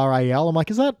 OORAL. I'm like,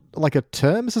 is that like a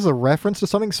term? Is this a reference to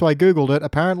something? So I Googled it.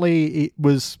 Apparently, it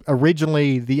was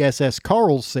originally the SS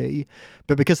Coral Sea,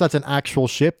 but because that's an actual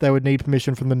ship, they would need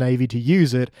permission from the Navy to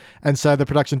use it. And so the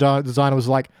production designer was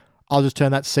like, I'll just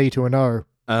turn that C to an O.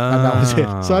 And that was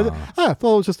it. So I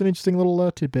thought it was just an interesting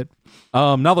little tidbit.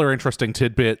 Another interesting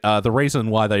tidbit, the reason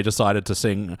why they decided to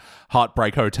sing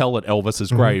Heartbreak Hotel at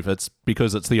Elvis's grave, it's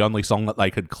because it's the only song that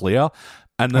they could clear.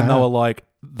 And then they were like,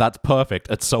 that's perfect.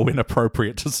 It's so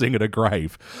inappropriate to sing at a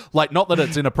grave. Like, not that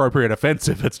it's inappropriate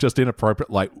offensive, it's just inappropriate.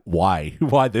 Like, why?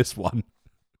 Why this one?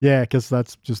 Yeah, because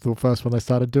that's just the first one they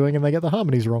started doing and they get the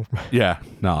harmonies wrong. Yeah,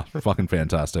 nah, fucking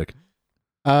fantastic.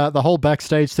 The whole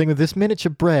backstage thing with this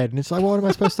miniature bread, and it's like, what am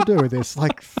I supposed to do with this?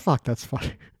 Like, fuck, that's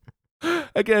funny.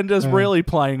 Again, just really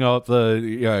playing up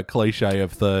the cliche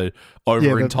of the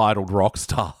over-entitled rock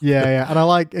star. Yeah, and I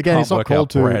like, again, Can't it's not work called out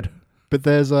to, bread. but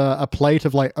there's a plate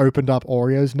of like opened up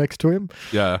Oreos next to him.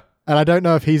 Yeah. And I don't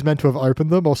know if he's meant to have opened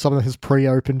them or someone has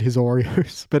pre-opened his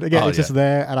Oreos. But again, it's just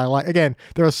there, and I like, again,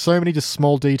 there are so many just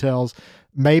small details.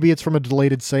 Maybe it's from a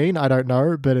deleted scene, I don't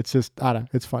know, but it's just, I don't know,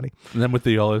 it's funny. And then with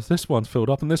the olives, this one's filled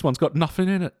up and this one's got nothing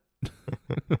in it.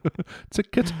 It's a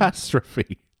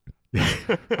catastrophe.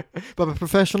 But a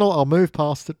professional, I'll move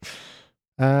past it.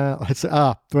 It's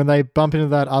when they bump into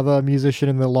that other musician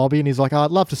in the lobby and he's like,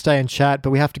 I'd love to stay and chat, but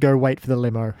we have to go wait for the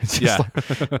limo. It's just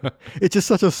like, it's just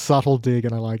such a subtle dig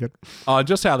and I like it.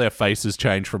 Just how their faces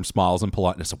change from smiles and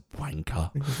politeness. A wanker.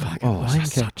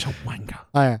 That's such a wanker.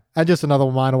 Oh, yeah. And just another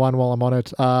minor one while I'm on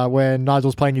it, when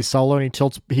Nigel's playing his solo and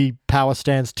he power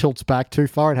stands, tilts back too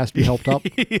far and has to be helped up.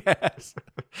 Yes.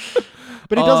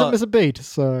 But he doesn't miss a beat,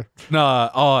 so. No,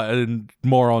 and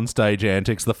more on stage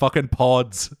antics. The fucking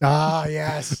pods. Ah,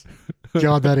 yes.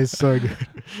 God, that is so good.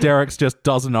 Derek's just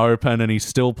doesn't open and he's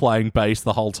still playing bass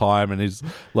the whole time and he's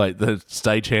like, the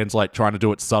stagehand's like trying to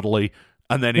do it subtly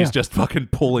and then he's just fucking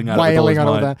pulling out wailing of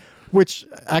out of that. Which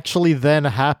actually then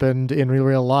happened in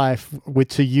real life with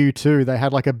to U2. They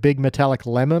had like a big metallic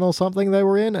lemon or something they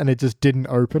were in and it just didn't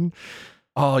open.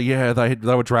 Oh, yeah, they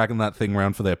were dragging that thing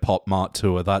around for their Pop Mart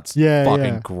tour. That's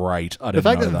fucking great. I didn't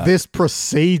know that. The fact that this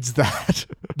precedes that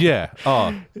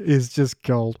is just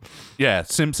gold. Yeah,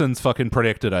 Simpsons fucking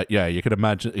predicted it. Yeah, you could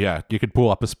imagine. Yeah, you could pull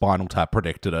up a Spinal Tap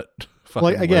predicted it.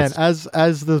 Like, again, as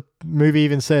the movie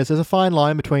even says, there's a fine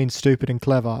line between stupid and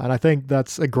clever. And I think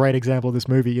that's a great example of this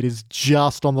movie. It is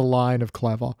just on the line of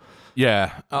clever.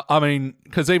 Yeah, I mean,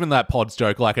 because even that pods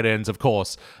joke, like it ends, of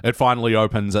course, it finally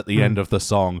opens at the end of the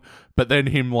song, but then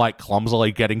him like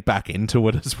clumsily getting back into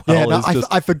it as well. Yeah, no,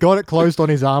 I forgot it closed on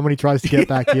his arm when he tries to get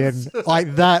back in.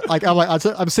 Like that, like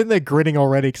I'm sitting there grinning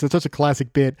already because it's such a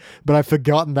classic bit, but I've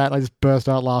forgotten that. I just burst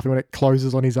out laughing when it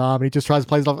closes on his arm and he just tries to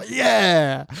play it off. Like,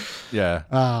 yeah.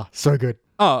 So good.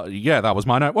 Oh, yeah, that was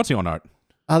my note. What's your note?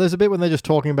 There's a bit when they're just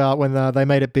talking about when they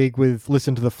made it big with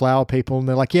Listen to the Flower People, and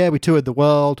they're like, yeah, we toured the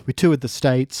world, we toured the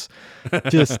States.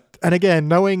 And again,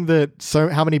 knowing that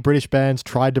how many British bands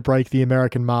tried to break the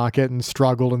American market and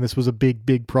struggled, and this was a big,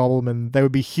 big problem, and they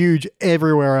would be huge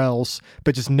everywhere else,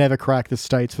 but just never crack the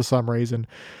States for some reason.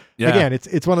 Yeah. Again,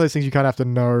 it's one of those things you kind of have to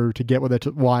know to get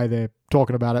why they're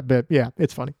talking about it, but yeah,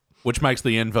 it's funny. Which makes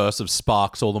the inverse of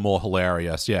Sparks all the more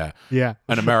hilarious, yeah. Yeah.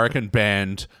 An American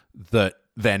band that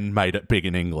then made it big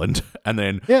in England and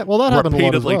then that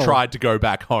repeatedly tried to go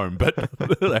back home, but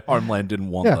their homeland didn't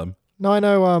want them. No, I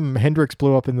know Hendrix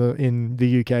blew up in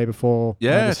the UK before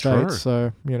the States, true.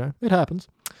 So, it happens.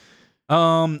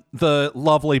 The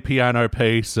lovely piano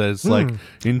piece is like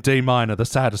in D minor, the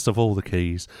saddest of all the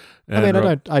keys. And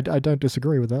I don't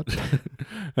disagree with that.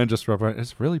 And just Robert,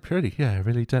 it's really pretty, yeah,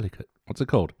 really delicate. What's it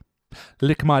called?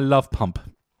 Lick My Love Pump.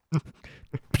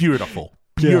 Beautiful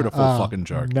fucking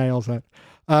joke. Nails that.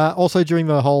 Also, during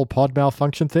the whole pod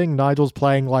malfunction thing, Nigel's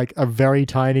playing like a very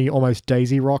tiny, almost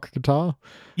Daisy Rock guitar.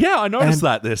 Yeah, I noticed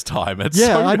that this time. It's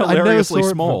so hilariously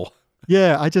small.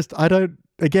 I don't.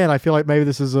 Again, I feel like maybe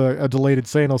this is a deleted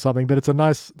scene or something, but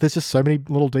there's just so many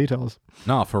little details.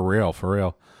 No, for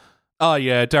real. Oh,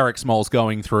 yeah, Derek Small's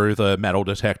going through the metal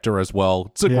detector as well.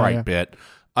 It's a great bit.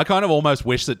 I kind of almost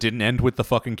wish that didn't end with the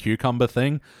fucking cucumber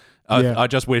thing. I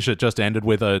just wish it just ended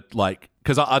with a, like,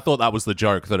 because I thought that was the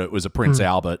joke, that it was a Prince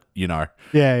Albert,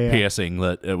 piercing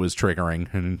that it was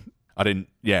triggering. And I didn't,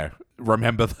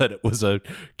 remember that it was a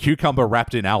cucumber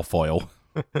wrapped in alfoil.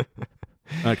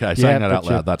 Okay, saying that out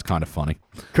loud, that's kind of funny.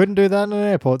 Couldn't do that in an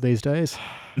airport these days.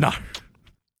 No.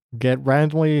 Get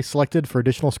randomly selected for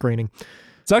additional screening.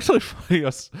 It's actually funny.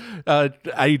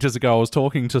 Ages ago, I was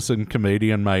talking to some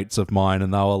comedian mates of mine,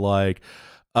 and they were like,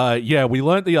 yeah, we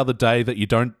learned the other day that you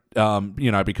don't,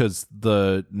 because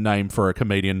the name for a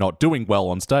comedian not doing well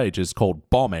on stage is called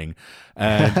bombing.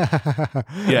 And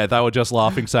yeah, they were just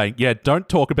laughing, saying, yeah, don't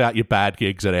talk about your bad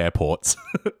gigs at airports.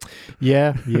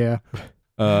 Yeah.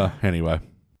 Anyway.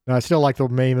 I still like the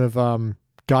meme of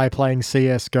guy playing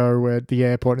CSGO at the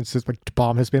airport and it says, like,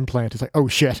 bomb has been planted. It's like, oh,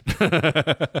 shit.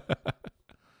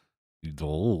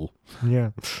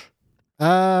 Yeah.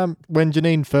 When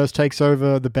Janine first takes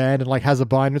over the band and like has a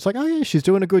binder, it's like, oh yeah, she's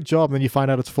doing a good job. And then you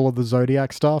find out it's full of the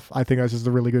Zodiac stuff. I think that's just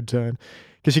a really good turn.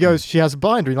 Because she has a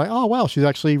binder, and you're like, oh wow, she's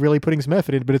actually really putting some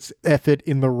effort in, but it's effort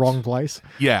in the wrong place.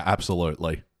 Yeah,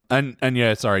 absolutely. And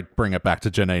yeah, sorry, bring it back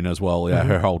to Janine as well. Yeah,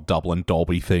 her whole Dublin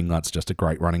Dolby thing, that's just a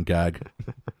great running gag.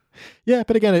 Yeah,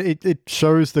 but again, it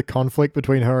shows the conflict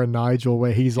between her and Nigel,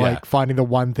 where he's like finding the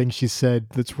one thing she said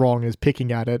that's wrong is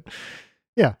picking at it.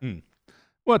 Yeah.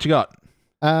 What you got?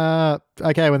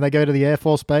 Okay, when they go to the Air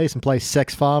Force Base and play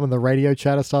Sex Farm and the radio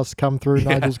chatter starts to come through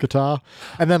Nigel's guitar,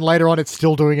 and then later on it's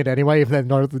still doing it anyway, even though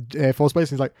they're not at the Air Force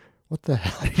Base, and he's like, what the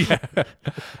hell? Yeah.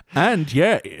 And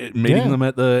meeting them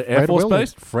at the Air Force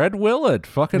Base, Fred Willard,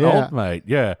 fucking old mate.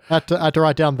 Yeah. I had to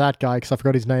write down that guy because I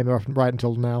forgot his name right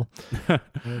until now.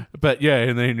 But yeah,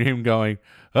 and then him going,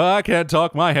 oh, I can't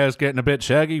talk, my hair's getting a bit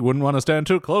shaggy, wouldn't want to stand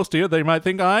too close to you, they might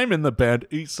think I'm in the band.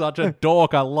 He's such a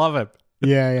dork, I love him.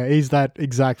 Yeah, he's that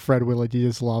exact Fred Willard you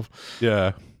just love.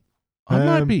 Yeah. I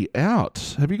might be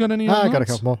out. Have you got any I got a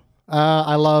couple more.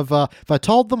 I love, if I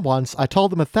told them once, I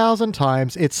told them 1,000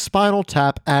 times, it's Spinal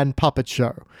Tap and Puppet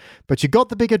Show. But you got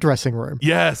the bigger dressing room.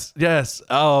 Yes.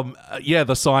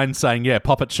 The sign saying,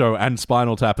 Puppet Show and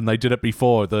Spinal Tap, and they did it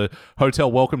before. The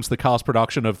hotel welcomes the cast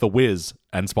production of The Wiz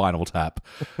and Spinal Tap.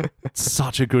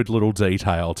 Such a good little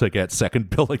detail to get second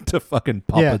billing to fucking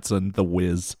Puppets and The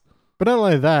Wiz. But not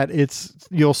only that,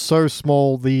 you're so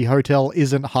small, the hotel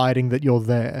isn't hiding that you're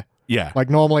there. Yeah. Like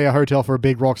normally a hotel for a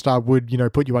big rock star would,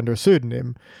 put you under a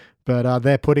pseudonym, but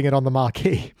they're putting it on the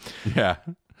marquee. Yeah.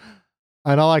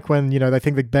 And I like when, they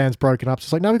think the band's broken up. So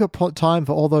it's like, now we've got time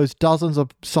for all those dozens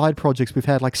of side projects we've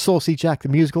had, like Saucy Jack, the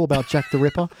musical about Jack the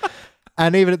Ripper.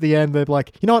 And even at the end, they're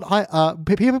like, you know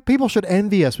what, people should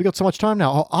envy us. We got so much time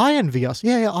now. Oh, I envy us.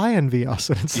 Yeah, I envy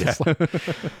us. And it's just like,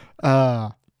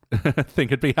 I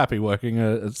think I'd be happy working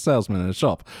a salesman in a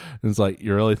shop. And it's like,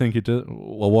 you really think you do?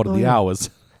 Well, what are the hours?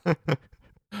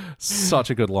 Such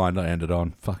a good line to end it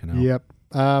on. Fucking hell. Yep.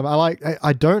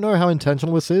 I don't know how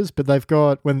intentional this is, but they've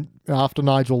got, after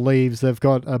Nigel leaves, they've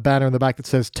got a banner in the back that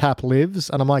says Tap Lives.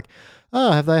 And I'm like,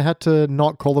 have they had to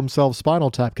not call themselves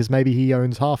Spinal Tap? Because maybe he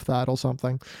owns half that or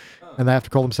something. And they have to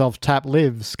call themselves Tap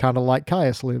Lives, kind of like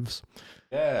Caius Lives.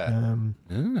 Yeah.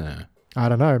 I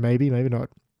don't know. Maybe not.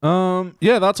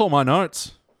 That's all my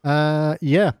notes.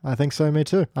 Yeah, I think so. Me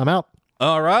too. I'm out.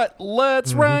 All right,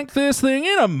 let's rank this thing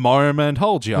in a moment.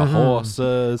 Hold your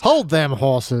horses. Hold them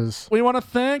horses. We want to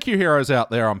thank you heroes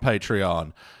out there on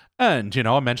Patreon. And,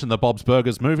 I mentioned the Bob's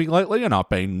Burgers movie lately, and I've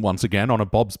been once again on a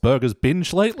Bob's Burgers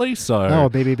binge lately, so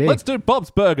BBB. Let's do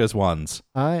Bob's Burgers ones.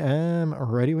 I am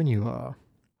ready when you are.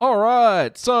 All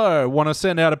right, so want to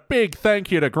send out a big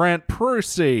thank you to Grant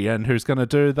Prusy, and who's going to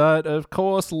do that? Of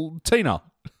course, Tina.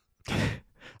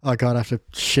 Oh, God, I have to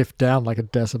shift down like a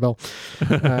decibel.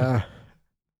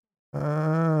 I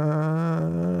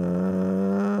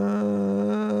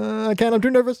can't. I'm too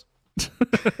nervous.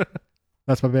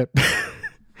 That's my bit.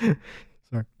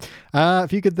 Sorry.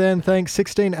 If you could then thank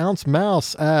 16-ounce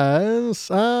mouse as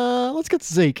let's get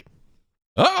Zeke.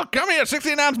 Oh, come here,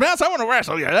 16-ounce mouse. I want to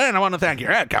wrestle you, and I want to thank you.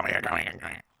 Come here.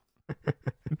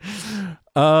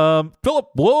 Philip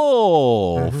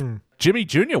Wolf. Jimmy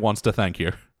Jr. wants to thank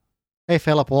you. Hey,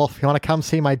 Philip Wolf, you want to come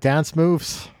see my dance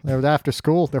moves? They're after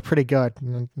school. They're pretty good.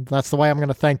 That's the way I'm going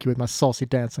to thank you with my saucy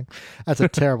dancing. That's a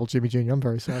terrible Jimmy Jr. I'm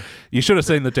very sorry. You should have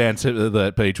seen the dance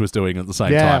that Peach was doing at the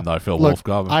same time, though, Phil Wolf.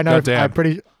 I know. I'm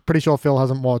pretty sure Phil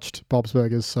hasn't watched Bob's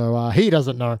Burgers, so he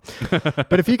doesn't know.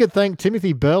 But if you could thank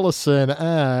Timothy Burleson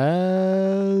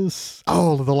as...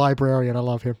 Oh, the librarian. I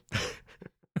love him.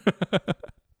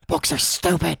 Books are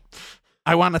stupid.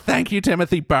 I want to thank you,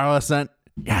 Timothy Burleson.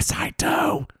 Yes, I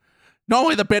do.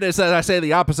 Normally the bit is that I say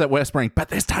the opposite whispering, but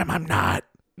this time I'm not.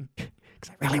 Because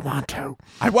I really want to.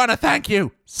 I want to thank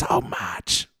you so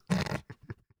much.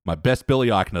 My best Billy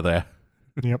Eichner there.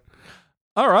 Yep.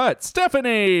 All right,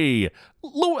 Stephanie.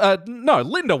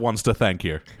 Linda wants to thank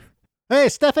you. Hey,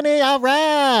 Stephanie, all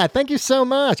right. Thank you so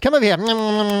much. Come over here.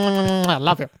 I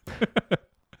love you.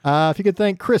 If you could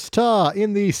thank Chris Tarr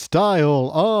in the style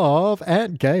of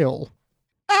Aunt Gail.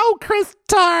 Oh, Chris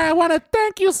Tarr, I want to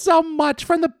thank you so much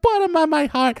from the bottom of my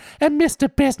heart. And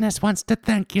Mr. Business wants to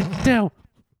thank you too.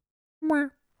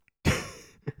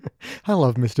 I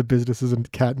love Mr. Business's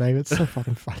and cat name. It's so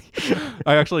fucking funny.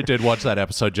 I actually did watch that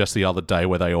episode just the other day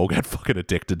where they all get fucking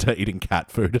addicted to eating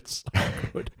cat food. It's so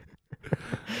good.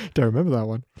 Don't remember that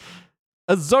one.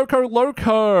 Azoko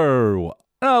Loco.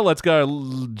 Oh, let's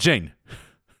go, Gene.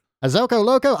 Azoko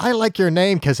Loco, I like your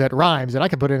name because it rhymes and I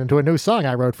can put it into a new song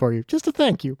I wrote for you. Just to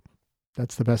thank you.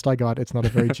 That's the best I got. It's not a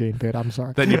very Gene bit. I'm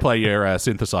sorry. Then you play your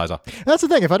synthesizer. That's the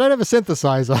thing. If I don't have a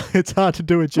synthesizer, it's hard to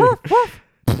do a Gene.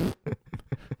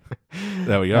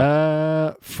 There we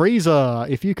go. Freezer,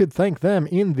 if you could thank them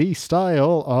in the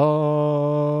style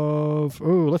of,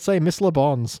 let's say Miss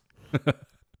LeBons.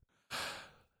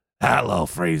 Hello,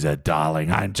 Freezer,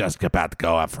 darling. I'm just about to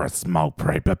go out for a smoke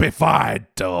break, but before I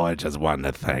do, I just want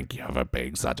to thank you for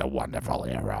being such a wonderful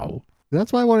hero.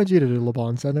 That's why I wanted you to do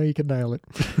LeBons. I know you can nail it.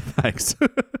 Thanks.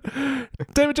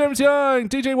 David James Young,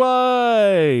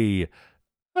 DJY.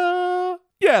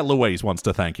 Yeah, Louise wants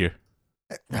to thank you.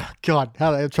 God,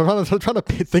 I'm trying to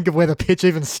think of where the pitch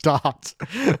even starts.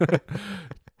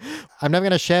 I'm never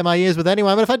going to share my ears with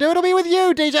anyone, but if I do, it'll be with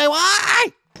you, DJ.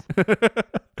 Why?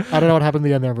 I don't know what happened at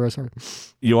the end there. I'm very sorry.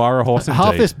 You are a horse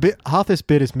indeed. Half this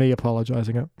bit is me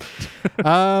apologizing.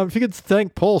 If you could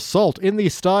thank Paul Salt in the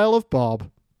style of Bob.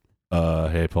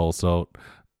 Hey, Paul Salt.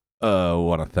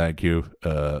 Want to thank you.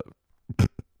 Gonna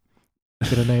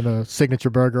name a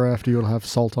signature burger after you'll have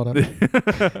salt on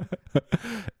it.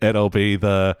 It'll be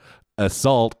the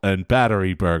assault and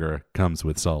battery burger. Comes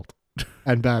with salt.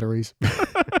 And batteries.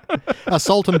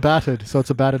 Assault and battered, so it's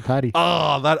a battered patty.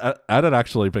 Oh, that'd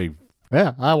actually be...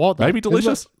 Yeah, I want that. Maybe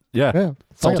delicious. Yeah.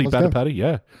 Salty battered patty,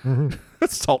 yeah. Mm-hmm.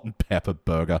 Salt and pepper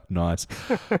burger. Nice.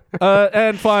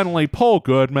 And finally, Paul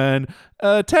Goodman.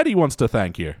 Teddy wants to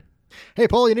thank you. Hey,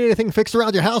 Paul, you need anything fixed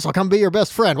around your house? I'll come be your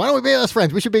best friend. Why don't we be best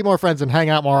friends? We should be more friends and hang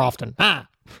out more often.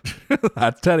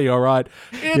 That's Teddy, all right.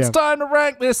 It's time to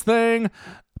rank this thing.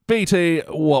 BT,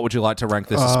 what would you like to rank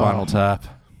this as Spinal Tap?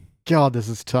 God, this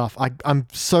is tough. I'm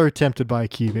so tempted by a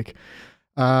cubic.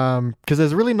 Because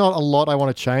there's really not a lot I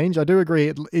want to change. I do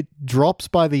agree. It drops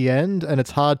by the end, and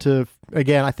it's hard to...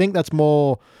 Again, I think that's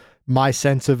more my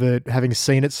sense of it, having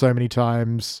seen it so many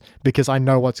times, because I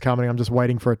know what's coming. I'm just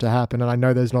waiting for it to happen, and I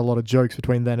know there's not a lot of jokes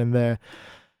between then and there.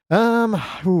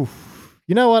 You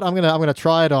know what? I'm gonna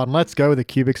try it on. Let's go with the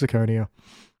cubic zirconia.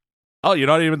 Oh, you're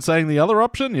not even saying the other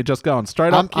option? You're just going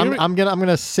straight up cubic? I'm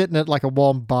gonna sit in it like a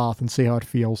warm bath and see how it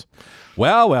feels.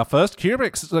 Wow, our first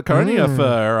cubic zirconia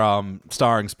for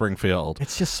starring Springfield.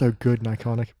 It's just so good and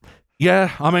iconic.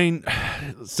 Yeah, I mean,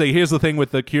 see, here's the thing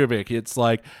with the cubic. It's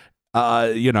like,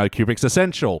 Cubic's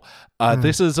essential.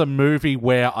 This is a movie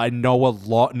where I know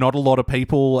not a lot of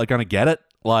people are going to get it.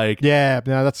 Like, yeah,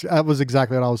 no, that was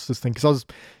exactly what I was just thinking. Because I was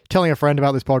telling a friend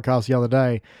about this podcast the other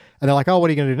day, and they're like, "Oh, what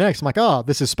are you going to do next?" I'm like, "Oh,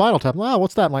 this is Spinal Tap." I'm like, "Oh,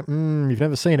 what's that?" I'm like, "You've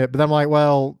never seen it." But then I'm like,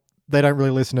 "Well, they don't really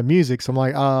listen to music," so I'm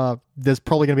like, there's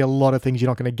probably going to be a lot of things you're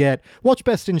not going to get. Watch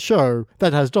Best in Show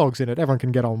that has dogs in it. Everyone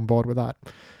can get on board with that.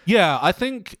 Yeah, I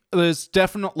think there's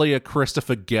definitely a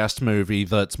Christopher Guest movie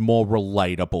that's more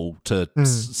relatable to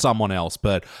someone else,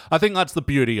 but I think that's the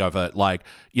beauty of it. Like,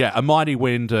 yeah, A Mighty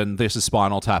Wind and This is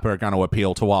Spinal Tap are going to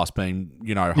appeal to us being,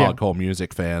 hardcore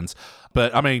music fans.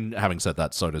 But, I mean, having said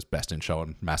that, so does Best in Show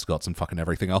and Mascots and fucking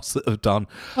everything else that they've done.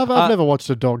 I've never watched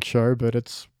a dog show, but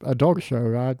it's a dog show,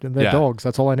 right? And they're dogs.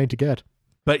 That's all I need to get.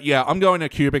 But yeah, I'm going to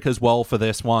cubic as well for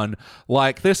this one.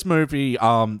 Like, this movie,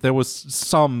 there was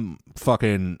some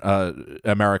fucking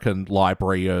American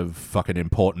library of fucking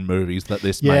important movies that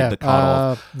this made the cut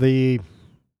of. The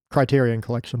Criterion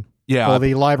Collection. Yeah. Or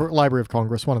the Library of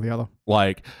Congress, one or the other.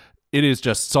 Like, it is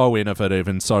just so innovative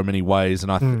in so many ways,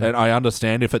 and I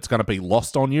understand if it's going to be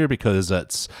lost on you because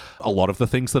it's a lot of the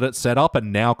things that it set up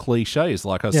and now cliches,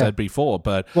 like I said before.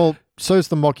 But well, so's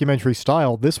the mockumentary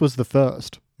style. This was the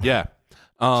first. Yeah.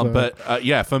 But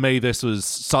for me, this was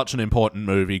such an important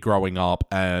movie growing up,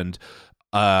 and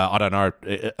I don't know,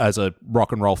 as a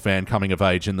rock and roll fan coming of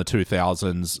age in the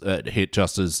 2000s, it hit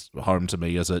just as home to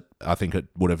me as I think it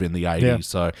would have in the 80s. Yeah.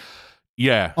 So,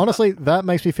 yeah. Honestly, that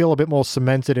makes me feel a bit more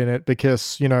cemented in it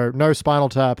because, no Spinal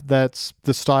Tap, that's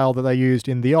the style that they used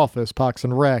in The Office, Parks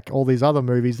and Rec, all these other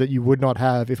movies that you would not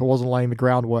have if it wasn't laying the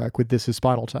groundwork with This is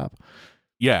Spinal Tap.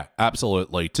 Yeah,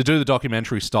 absolutely. To do the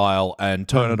documentary style and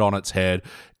turn it on its head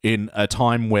in a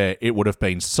time where it would have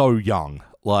been so young,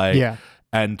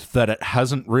 and that it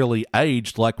hasn't really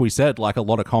aged, like we said, like a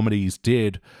lot of comedies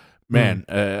did. Man,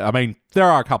 I mean, there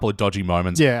are a couple of dodgy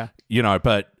moments,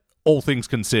 but all things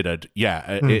considered,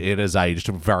 it has aged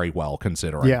very well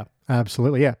considering. Yeah,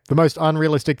 absolutely. Yeah. The most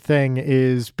unrealistic thing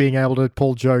is being able to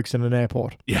pull jokes in an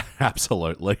airport. Yeah,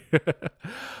 absolutely.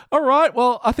 All right,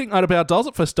 well, I think that about does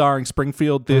it for Starring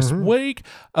Springfield this week.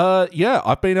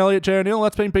 I've been Elliot J. O'Neill.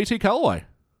 That's been BT Calloway.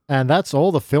 And that's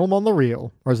all the film on the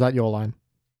reel. Or is that your line?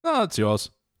 Oh, it's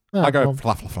yours. Oh, I go well.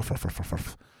 fluff, fluff, fluff, fluff, fluff,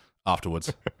 fluff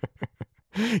afterwards.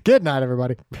 Good night,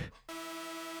 everybody.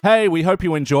 Hey, we hope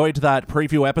you enjoyed that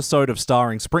preview episode of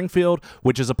Starring Springfield,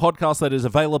 which is a podcast that is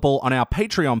available on our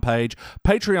Patreon page,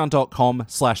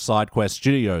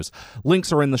 patreon.com/SideQuestStudios.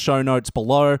 Links are in the show notes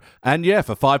below. And yeah,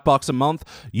 for $5 a month,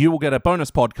 you will get a bonus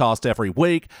podcast every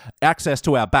week, access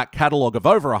to our back catalogue of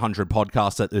over 100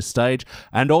 podcasts at this stage,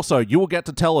 and also you will get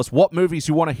to tell us what movies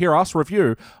you want to hear us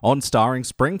review on Starring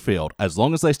Springfield. As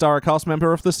long as they star a cast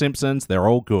member of The Simpsons, they're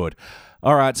all good.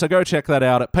 All right, so go check that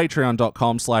out at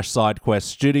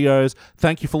patreon.com/SideQuestStudios.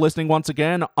 Thank you for listening once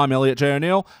again. I'm Elliot J.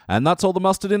 O'Neill, and that's all the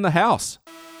mustard in the house.